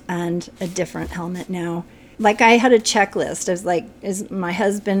vest and a different helmet now. Like I had a checklist. I was like, is my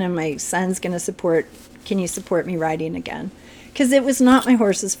husband and my son's going to can you support me riding again? Because it was not my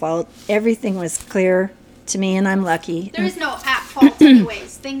horse's fault. Everything was clear to me, and I'm lucky. There is no at fault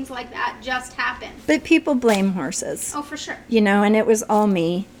anyways. Things like that just happen. But people blame horses. Oh, for sure. And it was all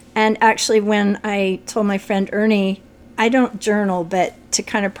me. And actually, when I told my friend Ernie, I don't journal, but to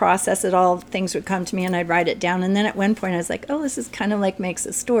kind of process it all, things would come to me and I'd write it down. And then at one point I was like, oh, this is kind of like makes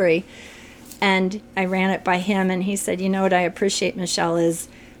a story. And I ran it by him, and he said, what I appreciate, Michelle, is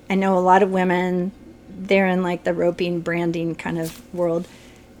I know a lot of women, they're in like the roping, branding kind of world.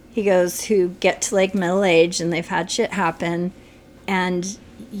 He goes, who get to like middle age and they've had shit happen, and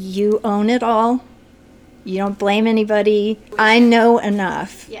you own it all. You don't blame anybody. I know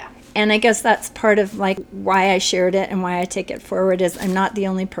enough. Yeah. And I guess that's part of like why I shared it and why I take it forward is I'm not the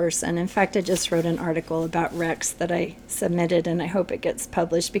only person. In fact, I just wrote an article about wrecks that I submitted, and I hope it gets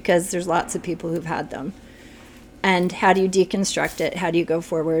published because there's lots of people who've had them. And how do you deconstruct it? How do you go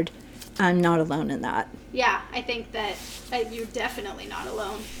forward? I'm not alone in that. Yeah, I think that you're definitely not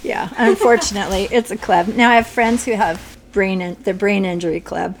alone. Yeah, unfortunately, it's a club. Now I have friends who have the brain injury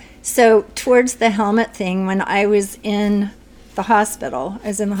club. So towards the helmet thing, when I was in the hospital, I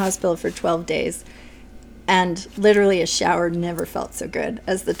was in the hospital for 12 days, and literally a shower never felt so good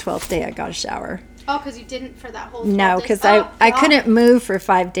as the 12th day I got a shower. Oh, because you didn't for that whole 12 No, days? because I couldn't move for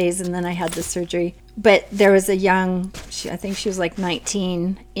 5 days, and then I had the surgery. But there was a I think she was like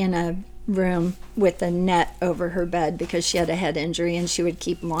 19, in a room with a net over her bed because she had a head injury, and she would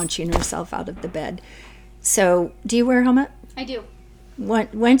keep launching herself out of the bed. So, do you wear a helmet? I do.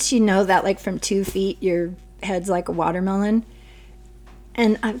 Once you know that, like from 2 feet, your head's like a watermelon.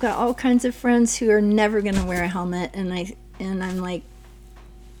 And I've got all kinds of friends who are never going to wear a helmet, and I'm like,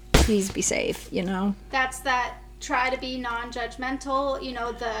 please be safe, That's that. Try to be non-judgmental.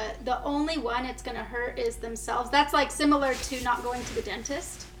 The only one it's going to hurt is themselves. That's like similar to not going to the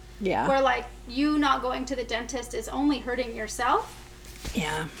dentist. Yeah. Where like you not going to the dentist is only hurting yourself.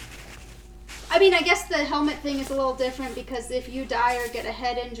 Yeah. I mean, I guess the helmet thing is a little different because if you die or get a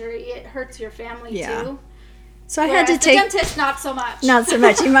head injury, it hurts your family too. So I Whereas had to take... the dentist, not so much. Not so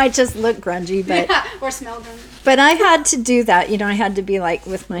much. You might just look grungy, but... Yeah, or smell grungy. But I had to do that. You know, I had to be like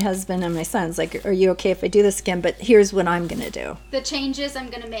with my husband and my sons, like, are you okay if I do this again? But here's what I'm going to do. The changes I'm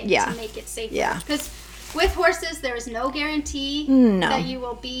going to make to make it safer. Yeah. Because with horses, there is no guarantee that you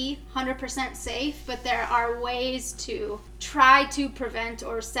will be 100% safe, but there are ways to try to prevent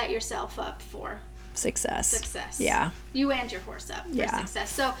or set yourself up for success. Yeah. You and your horse up for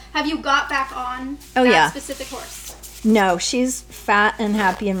success. So have you got back on specific horse? No, she's fat and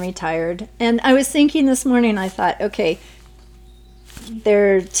happy and retired. And I was thinking this morning, I thought, okay,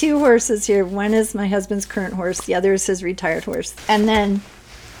 there are 2 horses here. One is my husband's current horse. The other is his retired horse. And then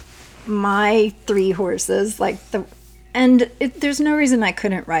my 3 horses, there's no reason I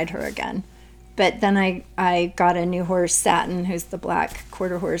couldn't ride her again. But then I got a new horse, Satin, who's the black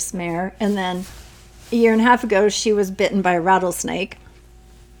quarter horse mare. And then a year and a half ago, she was bitten by a rattlesnake.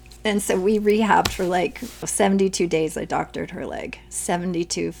 And so we rehabbed for 72 days. I doctored her leg.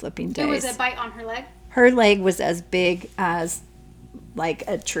 72 flipping days. It was a bite on her leg? Her leg was as big as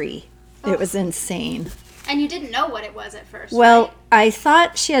a tree. Oh. It was insane. And you didn't know what it was at first, Well, right? I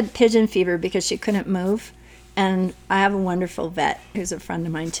thought she had pigeon fever because she couldn't move. And I have a wonderful vet who's a friend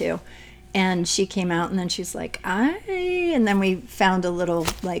of mine too. And she came out and then she's like, and then we found a little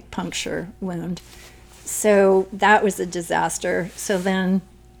puncture wound. So that was a disaster. So then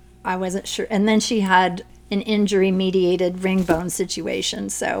I wasn't sure. And then she had an injury-mediated ring bone situation.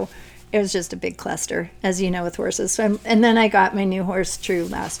 So it was just a big cluster, as you know, with horses. So and then I got my new horse, True,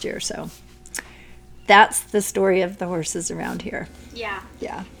 last year. So that's the story of the horses around here. Yeah.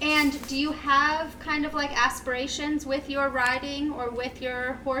 Yeah. And do you have kind of aspirations with your riding or with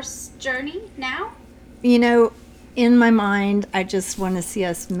your horse journey now? You know, in my mind, I just want to see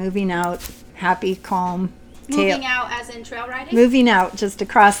us moving out, happy, calm. Moving out as in trail riding? Moving out just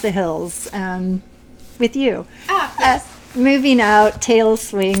across the hills with you. Ah, yes. Moving out, tail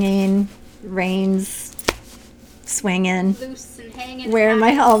swinging, reins swinging. Loose and hanging. Wearing my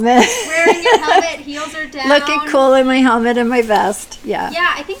helmet. Wearing your helmet, heels are down. Looking cool in my helmet and my vest. Yeah.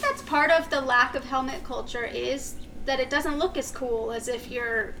 Yeah, I think that's part of the lack of helmet culture is that it doesn't look as cool as if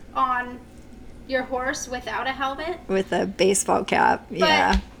you're on your horse without a helmet. With a baseball cap,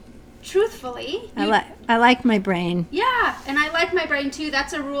 yeah. But truthfully, I like my brain. Yeah, and I like my brain too.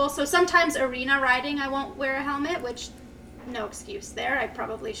 That's a rule. So sometimes arena riding, I won't wear a helmet, which no excuse there. I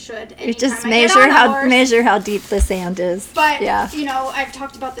probably should. You just measure how deep the sand is. But you know, I've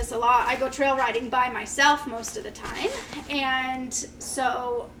talked about this a lot. I go trail riding by myself most of the time, and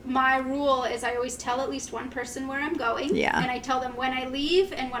so my rule is I always tell at least one person where I'm going. Yeah. And I tell them when I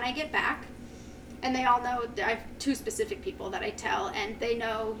leave and when I get back. And they all know, I have 2 specific people that I tell, and they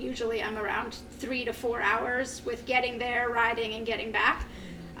know usually I'm around 3 to 4 hours with getting there, riding, and getting back.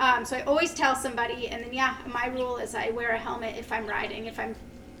 So I always tell somebody, and then my rule is I wear a helmet if I'm riding. If I'm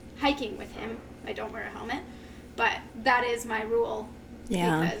hiking with him, I don't wear a helmet. But that is my rule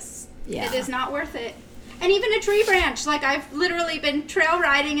because it is not worth it. And even a tree branch, I've literally been trail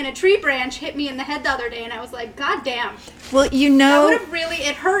riding and a tree branch hit me in the head the other day and I was like, God damn. Well, you know. That would have really,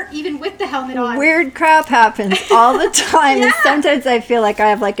 it hurt even with the helmet on. Weird crap happens all the time. And sometimes I feel like I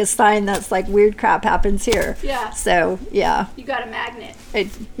have a sign that's weird crap happens here. Yeah. So, yeah. You got a magnet.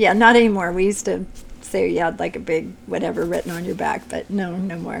 Not anymore. We used to say you had a big whatever written on your back, but no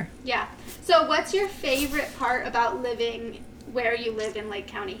more. Yeah. So what's your favorite part about living where you live in Lake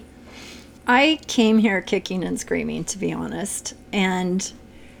County? I came here kicking and screaming, to be honest.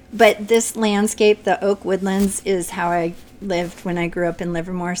 But this landscape, the oak woodlands, is how I lived when I grew up in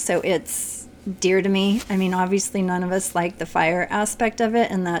Livermore. So it's dear to me. I mean, obviously none of us like the fire aspect of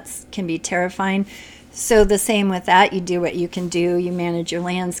it, and that can be terrifying. So the same with that, you do what you can do. You manage your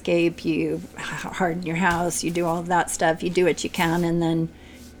landscape, you harden your house, you do all of that stuff. You do what you can, and then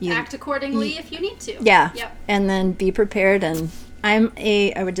you act accordingly if you need to. Yeah. Yep. And then be prepared. And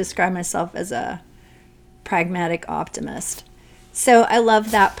I would describe myself as a pragmatic optimist. So I love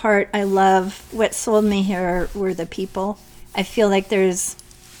that part. I love what sold me here were the people. I feel like there's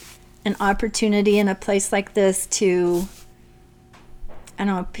an opportunity in a place like this to, I don't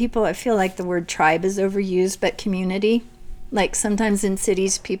know, people, I feel like the word tribe is overused, but community. Sometimes in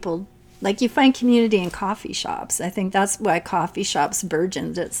cities, people, you find community in coffee shops. I think that's why coffee shops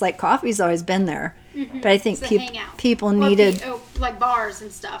burgeoned. It's coffee's always been there. Mm-hmm. But I think people needed... bars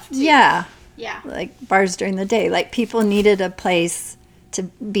and stuff, too. Yeah. Yeah. Bars during the day. People needed a place to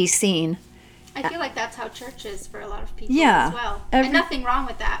be seen. I feel like that's how church is for a lot of people as well. And nothing wrong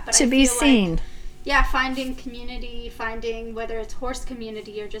with that. But to be seen. Finding community, finding whether it's horse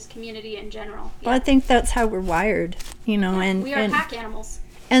community or just community in general. Yeah. Well, I think that's how we're wired, and we are pack animals.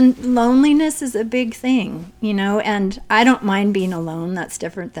 And loneliness is a big thing, and I don't mind being alone. That's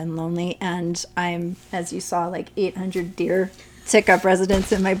different than lonely. And I'm, as you saw, like 800 deer took up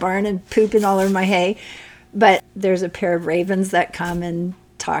residence in my barn and pooping all over my hay. But there's a pair of ravens that come and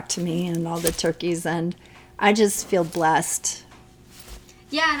talk to me, and all the turkeys, and I just feel blessed.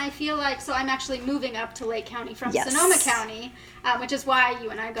 Yeah, and I feel like, so I'm actually moving up to Lake County from Yes. Sonoma County, which is why you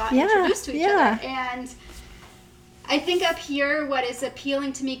and I got introduced to each other. And I think up here, what is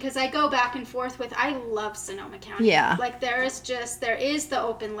appealing to me, because I go back and forth with, I love Sonoma County. Yeah. Like there is the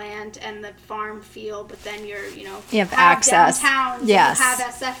open land and the farm feel, but then you have access. Downtown, Yes. you have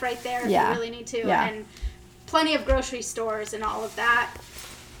SF right there if you really need to, and plenty of grocery stores and all of that.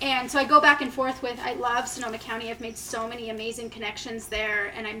 And so I go back and forth with, I love Sonoma County. I've made so many amazing connections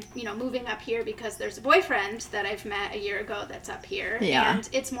there. And I'm, moving up here because there's a boyfriend that I've met a year ago that's up here. Yeah. And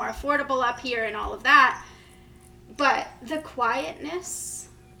it's more affordable up here and all of that. But the quietness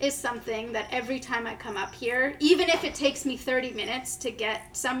is something that every time I come up here, even if it takes me 30 minutes to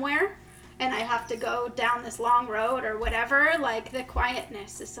get somewhere and I have to go down this long road or whatever, like the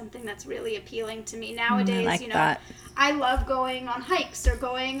quietness is something that's really appealing to me nowadays. I like that. I love going on hikes or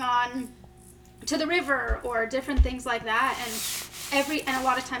going on to the river or different things like that. And a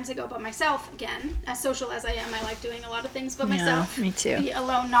lot of times I go by myself again. As social as I am, I like doing a lot of things by myself. Me too. The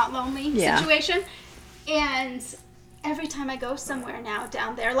alone, not lonely situation. And every time I go somewhere now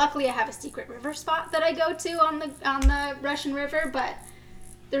down there, luckily I have a secret river spot that I go to on the Russian River, but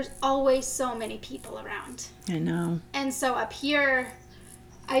there's always so many people around. I know. And so up here,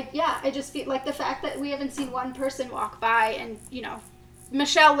 I just feel like the fact that we haven't seen one person walk by, and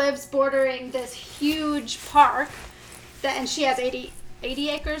Michelle lives bordering this huge park and she has 80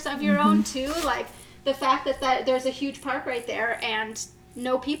 acres of your own too. Like the fact that there's a huge park right there and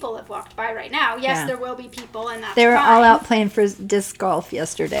no people have walked by right now. Yes, there will be people, and that's fine. They were all out playing for disc golf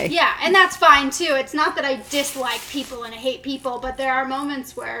yesterday. Yeah, and that's fine too. It's not that I dislike people and I hate people, but there are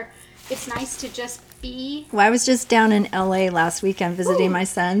moments where it's nice to just be. Well, I was just down in LA last weekend visiting my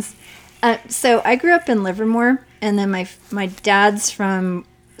sons. So I grew up in Livermore, and then my dad's from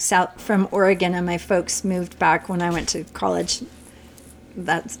Oregon, and my folks moved back when I went to college.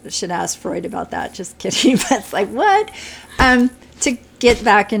 Should ask Freud about that. Just kidding. But it's like, what? To get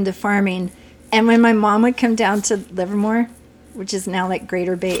back into farming. And when my mom would come down to Livermore, which is now like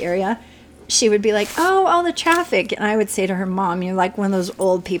Greater Bay Area, she would be like, oh, all the traffic. And I would say to her, Mom, you're like one of those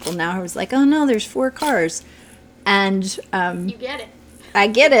old people now who was like, oh no, there's 4 cars. And you get it. I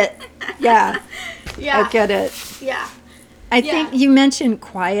get it. Yeah. Yeah. I get it. Yeah. I think you mentioned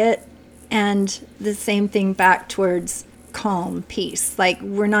quiet, and the same thing back towards calm, peace. Like,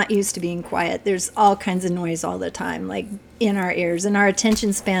 we're not used to being quiet. There's all kinds of noise all the time, like in our ears. And our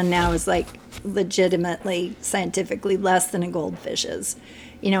attention span now is like legitimately, scientifically less than a goldfish's.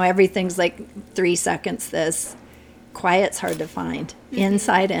 Everything's like 3 seconds this. Quiet's hard to find,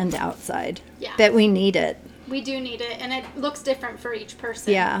 inside and outside. Yeah. But we need it. We do need it, and it looks different for each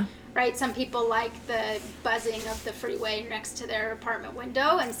person. Yeah. Right? Some people like the buzzing of the freeway next to their apartment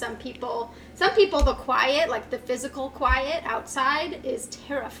window, and some people the quiet, like the physical quiet outside, is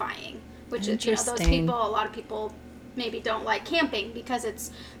terrifying. Which is, those people, a lot of people maybe don't like camping because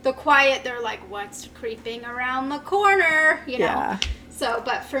it's the quiet. They're like, what's creeping around the corner? Yeah. So,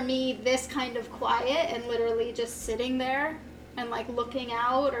 but for me, this kind of quiet and literally just sitting there and like looking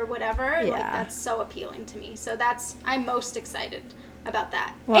out or whatever, like that's so appealing to me. So I'm most excited about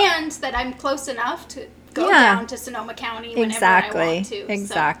that. Well, and that I'm close enough to go down to Sonoma County whenever I want to.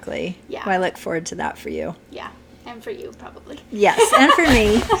 Exactly. So, yeah. Well, I look forward to that for you. Yeah. And for you, probably. Yes, and for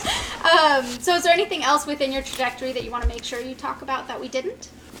me. So is there anything else within your trajectory that you want to make sure you talk about that we didn't?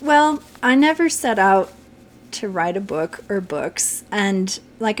 Well, I never set out to write a book or books. And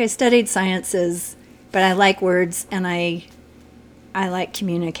like, I studied sciences, but I like words and I like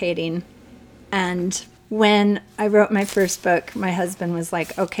communicating. And when I wrote my first book, my husband was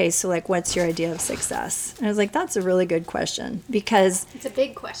like, okay, so like, what's your idea of success? And I was like, that's a really good question, because it's a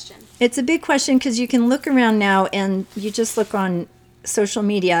big question. It's a big question because you can look around now and you just look on social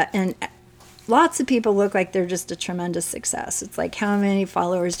media and lots of people look like they're just a tremendous success. It's like, how many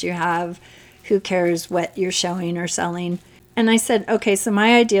followers do you have? Who cares what you're showing or selling? And I said, okay, so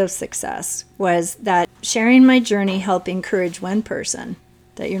my idea of success was that sharing my journey helped encourage one person,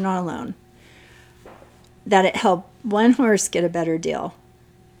 that you're not alone, that it helped one horse get a better deal,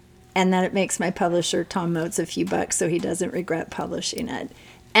 and that it makes my publisher, Tom Motes, a few bucks so he doesn't regret publishing it.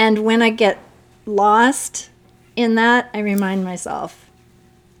 And when I get lost in that, I remind myself.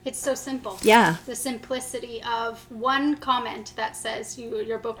 It's so simple. Yeah. The simplicity of one comment that says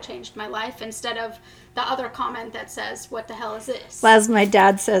your book changed my life, instead of the other comment that says, what the hell is this? As my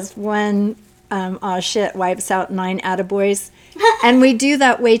dad says, one aw shit wipes out 9 attaboys. And we do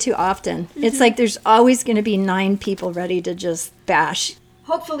that way too often. It's like there's always going to be 9 people ready to just bash.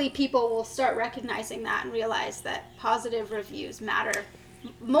 Hopefully people will start recognizing that and realize that positive reviews matter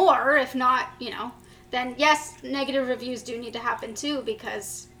more, if not, then yes, negative reviews do need to happen too,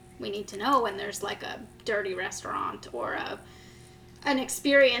 because we need to know when there's like a dirty restaurant or an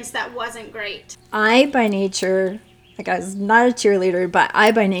experience that wasn't great. I, by nature, like I was not a cheerleader, but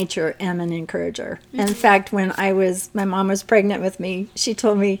I, by nature, am an encourager. In fact, when my mom was pregnant with me, she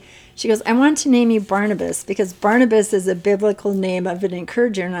told me, she goes, I want to name you Barnabas because Barnabas is a biblical name of an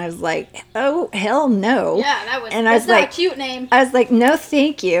encourager. And I was like, oh, hell no. Yeah, that's not a cute name. I was like, no,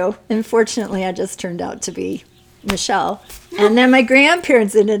 thank you. And fortunately, I just turned out to be Michelle. And then my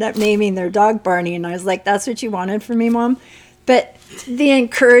grandparents ended up naming their dog Barney. And I was like, that's what you wanted from me, Mom? But the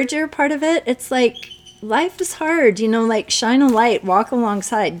encourager part of it, it's like, life is hard, like shine a light, walk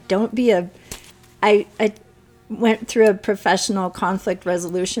alongside. Don't be I went through a professional conflict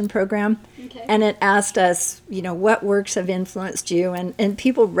resolution program, and it asked us, what works have influenced you, and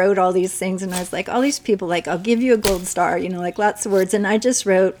people wrote all these things, and I was like, all these people, like, I'll give you a gold star, like lots of words, and I just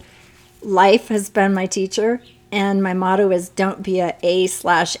wrote, life has been my teacher, and my motto is don't be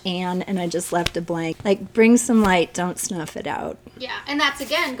A/An, and I just left a blank. Like, bring some light, don't snuff it out. Yeah, and that's,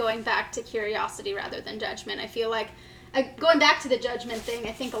 again, going back to curiosity rather than judgment. I feel like, going back to the judgment thing,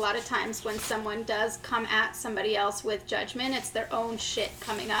 I think a lot of times when someone does come at somebody else with judgment, it's their own shit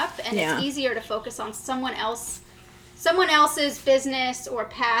coming up, and it's easier to focus on someone else's business or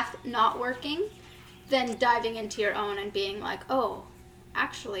path not working than diving into your own and being like, oh,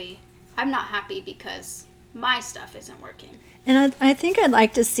 actually, I'm not happy because my stuff isn't working. And I think I'd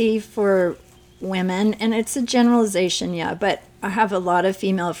like to see for women, and it's a generalization, but I have a lot of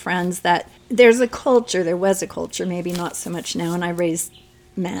female friends that there was a culture, maybe not so much now, and I raised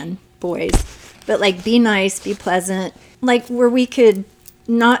boys, but like be nice, be pleasant, like where we could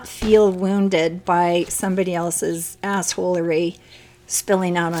not feel wounded by somebody else's assholery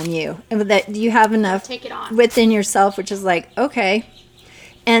spilling out on you, and that you have enough take it on within yourself, which is like, okay.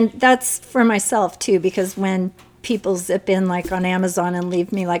 And that's for myself too, because when people zip in like on Amazon and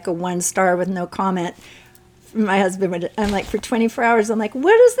leave me like a 1 star with no comment, my husband would, I'm like, for 24 hours, I'm like,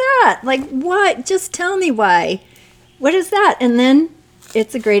 what is that? Like, what? Just tell me why. What is that? And then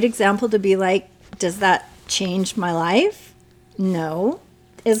it's a great example to be like, does that change my life? No.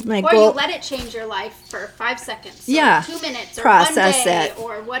 Is my goal. Or you let it change your life for 5 seconds. Or 2 minutes. Or process 1 day. It.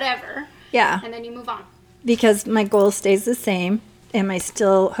 Or whatever. Yeah. And then you move on. Because my goal stays the same. Am I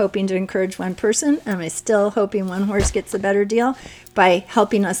still hoping to encourage one person? Am I still hoping one horse gets a better deal by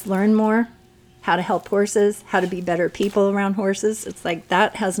helping us learn more how to help horses, how to be better people around horses? It's like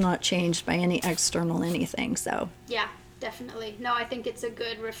that has not changed by any external anything. So yeah, definitely. No, I think it's a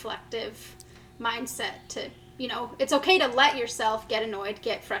good reflective mindset to, it's okay to let yourself get annoyed,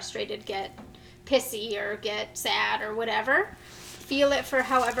 get frustrated, get pissy, or get sad or whatever. Feel it for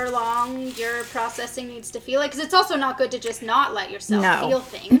however long your processing needs to feel it, because it's also not good to just not let yourself feel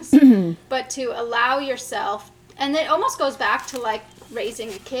things, but to allow yourself. And it almost goes back to like raising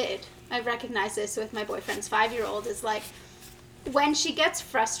a kid. I recognize this with my boyfriend's 5-year-old, is like, when she gets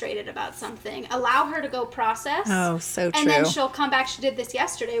frustrated about something, allow her to go process. Oh, so true. And then she'll come back. She did this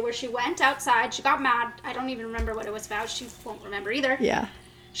yesterday where she went outside. She got mad. I don't even remember what it was about. She won't remember either. Yeah.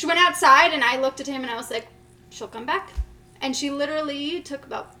 She went outside and I looked at him and I was like, she'll come back. And she literally took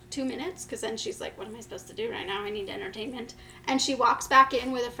about 2 minutes, because then she's like, what am I supposed to do right now? I need entertainment. And she walks back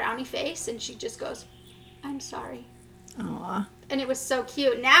in with a frowny face and she just goes, I'm sorry. Aww. And it was so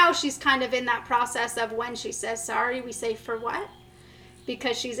cute. Now she's kind of in that process of when she says sorry, we say for what?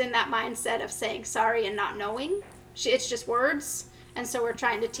 Because she's in that mindset of saying sorry and not knowing. It's just words. And so we're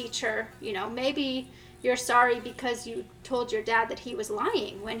trying to teach her, maybe you're sorry because you told your dad that he was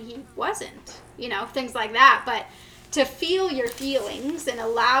lying when he wasn't. Things like that. But to feel your feelings and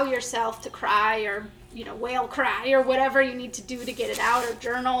allow yourself to cry or, whale cry or whatever you need to do to get it out, or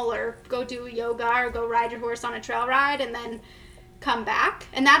journal or go do yoga or go ride your horse on a trail ride and then come back.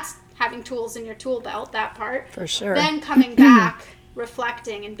 And that's having tools in your tool belt, that part. For sure. Then coming back,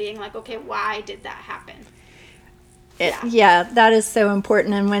 reflecting and being like, okay, why did that happen? Yeah, that is so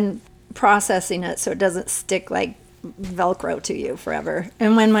important. And when processing it so it doesn't stick like Velcro to you forever.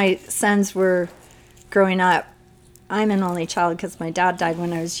 And when my sons were growing up, I'm an only child because my dad died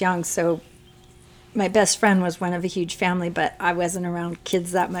when I was young, so my best friend was one of a huge family, but I wasn't around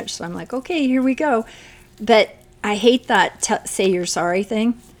kids that much, so I'm like, okay, here we go. But I hate that say you're sorry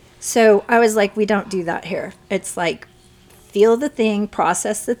thing. So I was like, we don't do that here. It's like, feel the thing,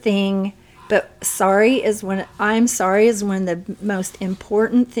 process the thing, But I'm sorry is one of the most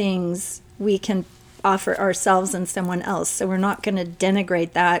important things we can offer ourselves and someone else. So we're not going to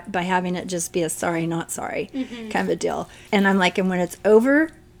denigrate that by having it just be a sorry, not sorry kind of a deal. And I'm like, and when it's over,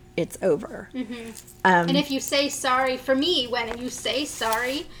 it's over. And if you say sorry, for me, when you say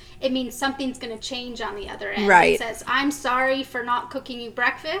sorry, it means something's going to change on the other end. Right. It says, I'm sorry for not cooking you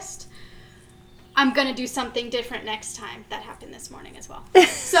breakfast. I'm going to do something different next time. That happened this morning as well.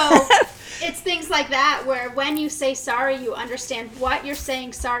 So it's things like that where when you say sorry, you understand what you're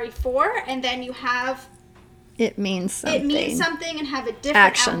saying sorry for, and then you have... It means something. It means something and have a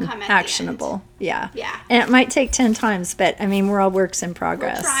different outcome at actionable. the end. Yeah. Yeah. And it might take 10 times, but I mean, we're all works in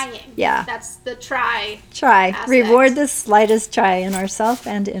progress. We're trying. Yeah. That's the try. Aspect. Reward the slightest try in ourselves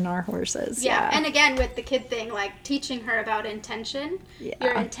and in our horses. Yeah. And again, with the kid thing, like teaching her about intention. Yeah.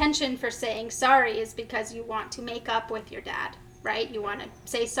 Your intention for saying sorry is because you want to make up with your dad, right? You want to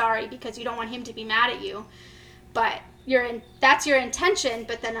say sorry because you don't want him to be mad at you. But that's your intention,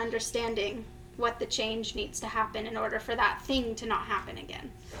 but then understanding what the change needs to happen in order for that thing to not happen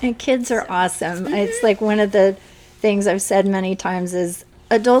again. And kids are awesome. It's like one of the things I've said many times is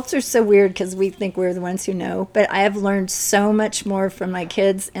adults are so weird because we think we're the ones who know, but I have learned so much more from my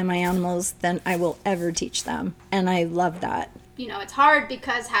kids and my animals than I will ever teach them. And I love that. You know, it's hard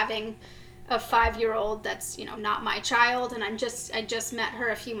because having a 5-year-old that's, you know, not my child, and I just met her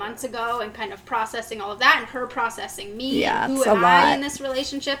a few months ago and kind of processing all of that and her processing me and who am I in this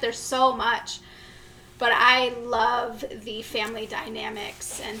relationship. There's so much. But I love the family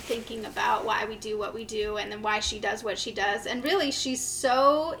dynamics and thinking about why we do what we do and then why she does what she does. And really, she's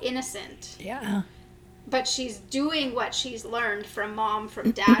so innocent. Yeah. But she's doing what she's learned from mom, from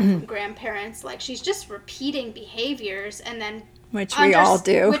dad, from grandparents. Like, she's just repeating behaviors and then... Which we all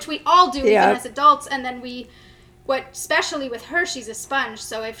do, even as adults. And then especially with her, she's a sponge.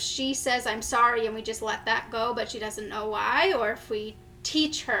 So if she says, I'm sorry, and we just let that go, but she doesn't know why, or if we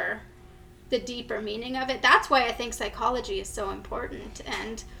teach her the deeper meaning of it, that's why I think psychology is so important.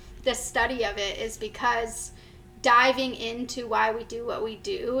 And the study of it is because diving into why we do what we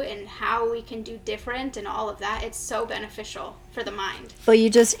do and how we can do different and all of that, it's so beneficial for the mind. Well, you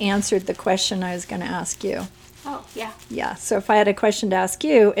just answered the question I was going to ask you. Oh, yeah. Yeah. So if I had a question to ask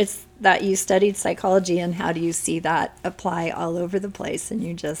you, it's that you studied psychology and how do you see that apply all over the place? And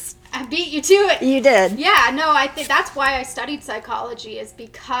you just... I beat you to it. You did. Yeah, no, I think that's why I studied psychology, is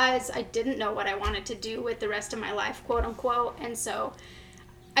because I didn't know what I wanted to do with the rest of my life, quote unquote. And so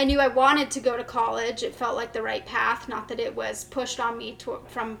I knew I wanted to go to college. It felt like the right path, not that it was pushed on me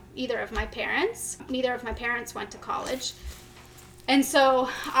from either of my parents. Neither of my parents went to college. And so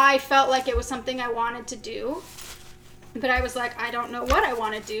I felt like it was something I wanted to do. But I was like, I don't know what I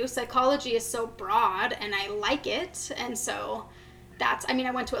want to do. Psychology is so broad, and I like it. And so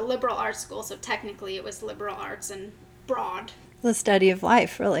I went to a liberal arts school, so technically it was liberal arts and broad. The study of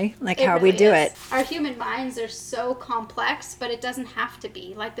life, really, like how really we do is. it. Our human minds are so complex, but it doesn't have to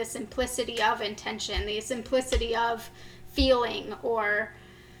be. Like the simplicity of intention, the simplicity of feeling, or,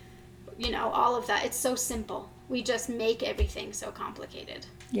 you know, all of that. It's so simple. We just make everything so complicated.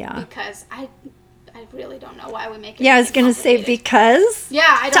 Yeah. Because I really don't know why we make it. Yeah, I was going to say because. Yeah,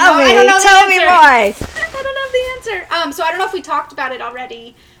 I don't Tell know. me, I don't know tell the me answer. why. I don't know the answer. So I don't know if we talked about it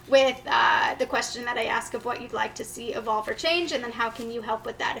already with the question that I ask of what you'd like to see evolve or change, and then how can you help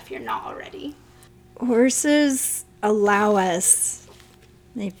with that if you're not already. Horses allow us,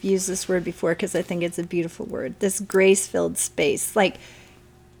 I've used this word before because I think it's a beautiful word, this grace-filled space. Like,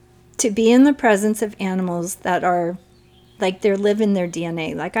 to be in the presence of animals that are, like, they're living their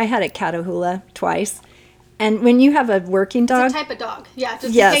DNA. Like, I had a Catahoula twice. And when you have a working dog... It's a type of dog. Yeah, just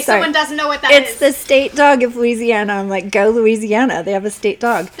in case someone doesn't know what that is. It's the state dog of Louisiana. I'm like, go Louisiana. They have a state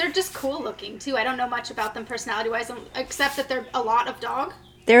dog. They're just cool looking, too. I don't know much about them personality-wise, except that they're a lot of dog.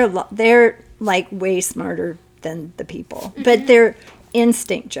 They're like, way smarter than the people. Mm-hmm. But they're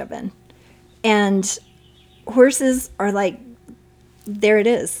instinct-driven. And horses are like, there it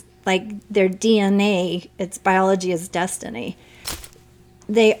is. Like, their DNA, its biology is destiny.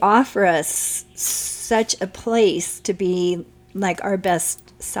 They offer us such a place to be like our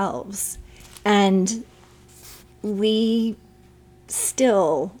best selves. And we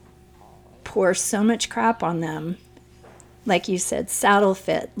still pour so much crap on them. Like you said, saddle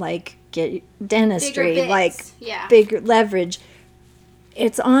fit, like get dentistry, like bigger leverage.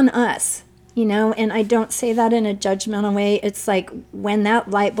 It's on us. You know, and I don't say that in a judgmental way. It's like when that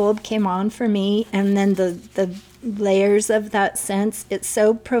light bulb came on for me, and then the layers of that sense, it's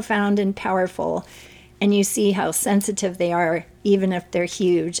so profound and powerful. And you see how sensitive they are, even if they're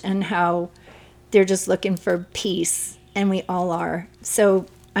huge, and how they're just looking for peace. And we all are. So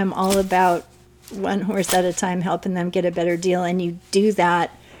I'm all about one horse at a time, helping them get a better deal. And you do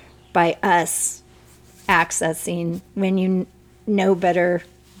that by us accessing when you know better,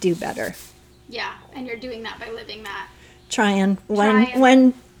 do better. Yeah, and you're doing that by living that. Trying.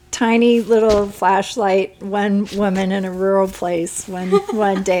 One tiny little flashlight, one woman in a rural place,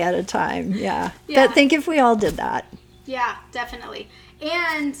 one day at a time. Yeah. But think if we all did that. Yeah, definitely.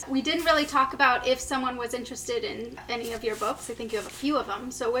 And we didn't really talk about if someone was interested in any of your books. I think you have a few of them.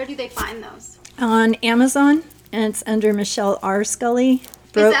 So where do they find those? On Amazon, and it's under Michelle R. Scully.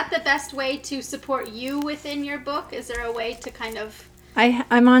 Is that the best way to support you within your book? Is there a way to kind of...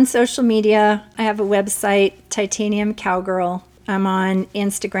 I'm on social media. I have a website, Titanium Cowgirl. I'm on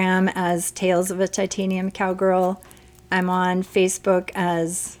Instagram as Tales of a Titanium Cowgirl. I'm on Facebook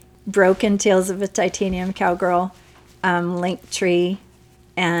as Broken Tales of a Titanium Cowgirl, Linktree,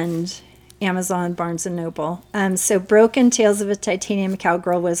 and Amazon, Barnes & Noble. So Broken Tales of a Titanium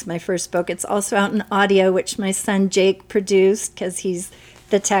Cowgirl was my first book. It's also out in audio, which my son Jake produced because he's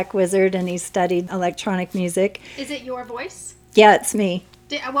the tech wizard and he studied electronic music. Is it your voice? Yeah, it's me.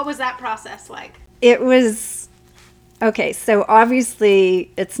 What was that process like? It was... Okay, so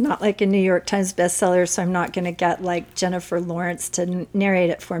obviously it's not like a New York Times bestseller, so I'm not going to get like Jennifer Lawrence to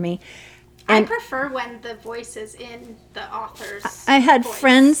narrate it for me. And I prefer when the voice is in the author's I had voice.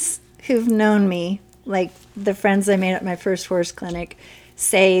 Friends who've known me, like the friends I made at my first horse clinic,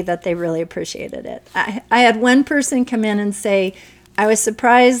 say that they really appreciated it. I had one person come in and say, I was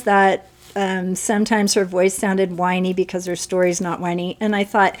surprised that sometimes her voice sounded whiny because her story's not whiny. And I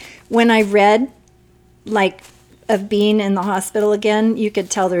thought, when I read, like, of being in the hospital again, you could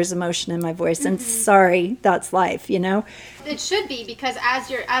tell there's emotion in my voice. Mm-hmm. And sorry, that's life, you know? It should be, because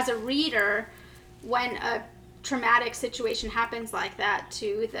as a reader, when a traumatic situation happens like that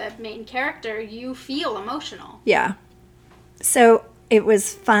to the main character, you feel emotional. Yeah. So it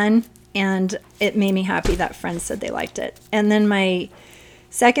was fun, and it made me happy that friends said they liked it. And then my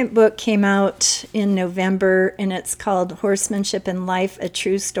second book came out in November, and it's called Horsemanship in Life, A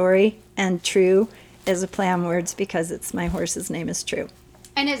True Story. And true is a play on words because it's my horse's name is True.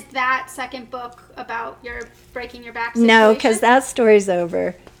 And is that second book about your breaking your back situation? No, because that story's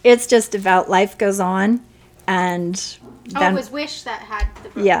over. It's just about life goes on, and then, it was Wish that had the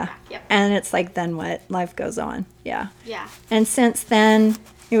broken back. Yep. And it's like, then what? Life goes on. Yeah. Yeah. And since then,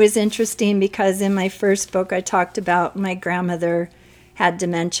 it was interesting because in my first book, I talked about my grandmother had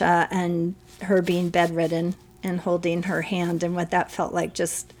dementia and her being bedridden and holding her hand and what that felt like,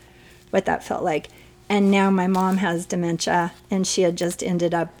 just what that felt like. And now my mom has dementia, and she had just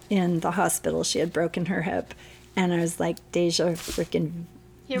ended up in the hospital. She had broken her hip. And I was like, deja freaking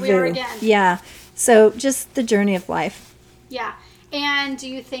Here we are again. Yeah. So just the journey of life. Yeah. And do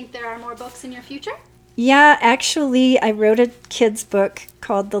you think there are more books in your future? Yeah, actually, I wrote a kid's book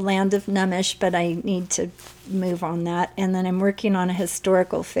called The Land of Numish, but I need to move on that. And then I'm working on a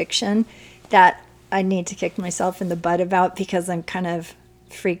historical fiction that I need to kick myself in the butt about because I'm kind of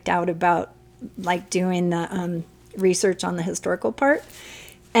freaked out about like doing the research on the historical part.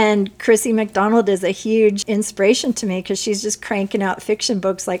 And Chrissy McDonald is a huge inspiration to me because she's just cranking out fiction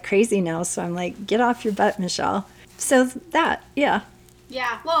books like crazy now. So I'm like, get off your butt, Michelle. So that, yeah.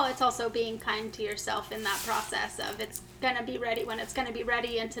 Yeah, well, it's also being kind to yourself in that process of it's going to be ready when it's going to be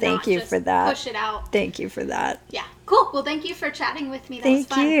ready, and to not just push it out. Thank you for that. Yeah, cool. Well, thank you for chatting with me. That was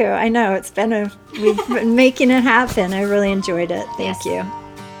fun. Thank you. I know, we've been making it happen. I really enjoyed it. Thank you.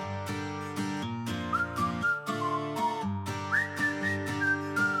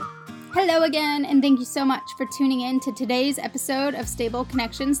 Hello again, and thank you so much for tuning in to today's episode of Stable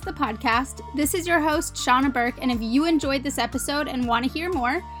Connections, the podcast. This is your host, Shauna Burke, and if you enjoyed this episode and want to hear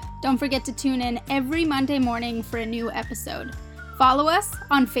more, don't forget to tune in every Monday morning for a new episode. Follow us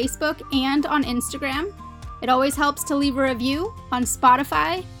on Facebook and on Instagram. It always helps to leave a review on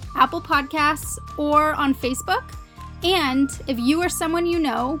Spotify, Apple Podcasts, or on Facebook. And if you or someone you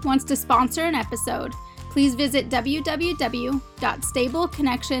know wants to sponsor an episode, please visit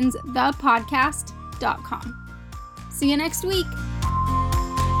www.stableconnectionsthepodcast.com. See you next week.